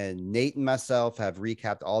 And Nate and myself have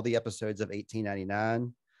recapped all the episodes of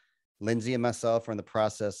 1899. Lindsay and myself are in the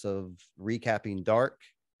process of recapping Dark.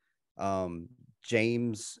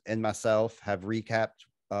 James and myself have recapped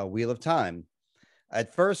Wheel of Time.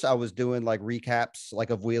 At first, I was doing like recaps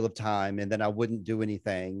like of Wheel of Time, and then I wouldn't do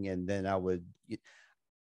anything. And then I would.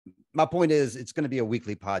 My point is, it's going to be a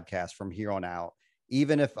weekly podcast from here on out.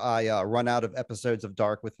 Even if I run out of episodes of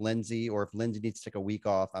Dark with Lindsay, or if Lindsay needs to take a week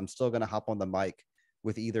off, I'm still going to hop on the mic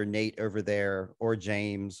with either Nate over there or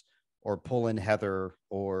James or pull in Heather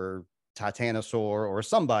or Titanosaur or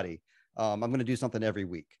somebody. I'm going to do something every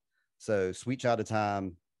week. So Sweet Child of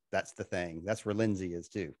Time, that's the thing. That's where Lindsay is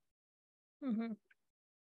too. Mm-hmm.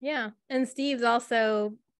 Yeah. And Steve's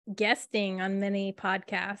also guesting on many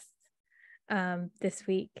podcasts this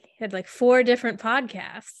week. He had like 4 different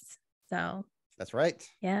podcasts. So that's right.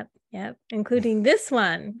 Yep. Including this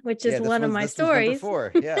one, which is one of my stories.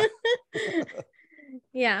 Yeah.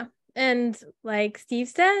 Yeah. And like Steve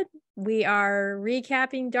said, we are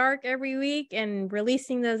recapping Dark every week and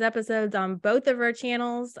releasing those episodes on both of our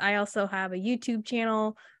channels. I also have a YouTube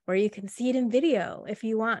channel where you can see it in video if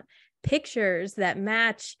you want pictures that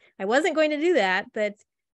match. I wasn't going to do that, but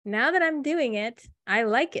now that I'm doing it, I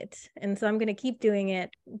like it. And so I'm going to keep doing it.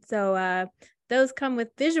 So those come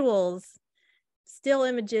with visuals, still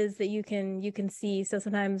images that you can see. So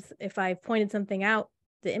sometimes if I pointed something out,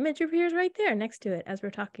 the image appears right there next to it as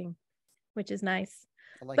we're talking, which is nice.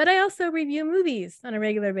 I also review movies on a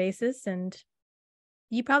regular basis, and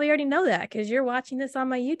you probably already know that because you're watching this on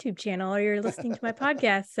my YouTube channel or you're listening to my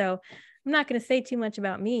podcast. So I'm not going to say too much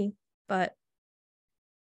about me, but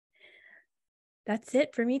that's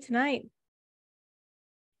it for me tonight.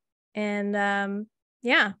 And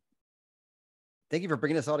yeah. Thank you for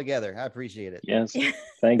bringing us all together. I appreciate it. Yes.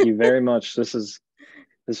 Thank you very much. This was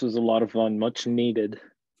a lot of fun, much needed.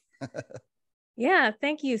 Yeah,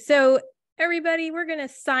 thank you. So everybody, we're going to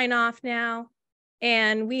sign off now,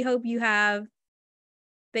 and we hope you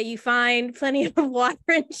find plenty of water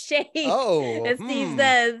and shade. Oh, as Steve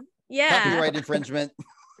says. Yeah. Copyright infringement.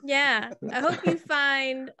 Yeah. I hope you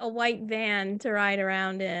find a white van to ride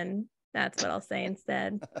around in. That's what I'll say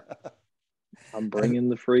instead. I'm bringing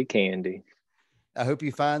the free candy. I hope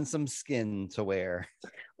you find some skin to wear.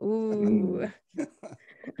 Ooh. I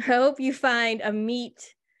hope you find a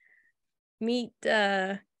meat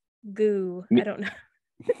goo. I don't know.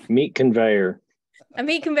 Meat conveyor. A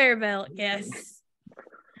meat conveyor belt. Yes.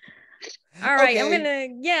 All right.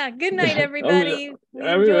 Okay. Good night, everybody.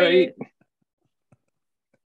 Everybody.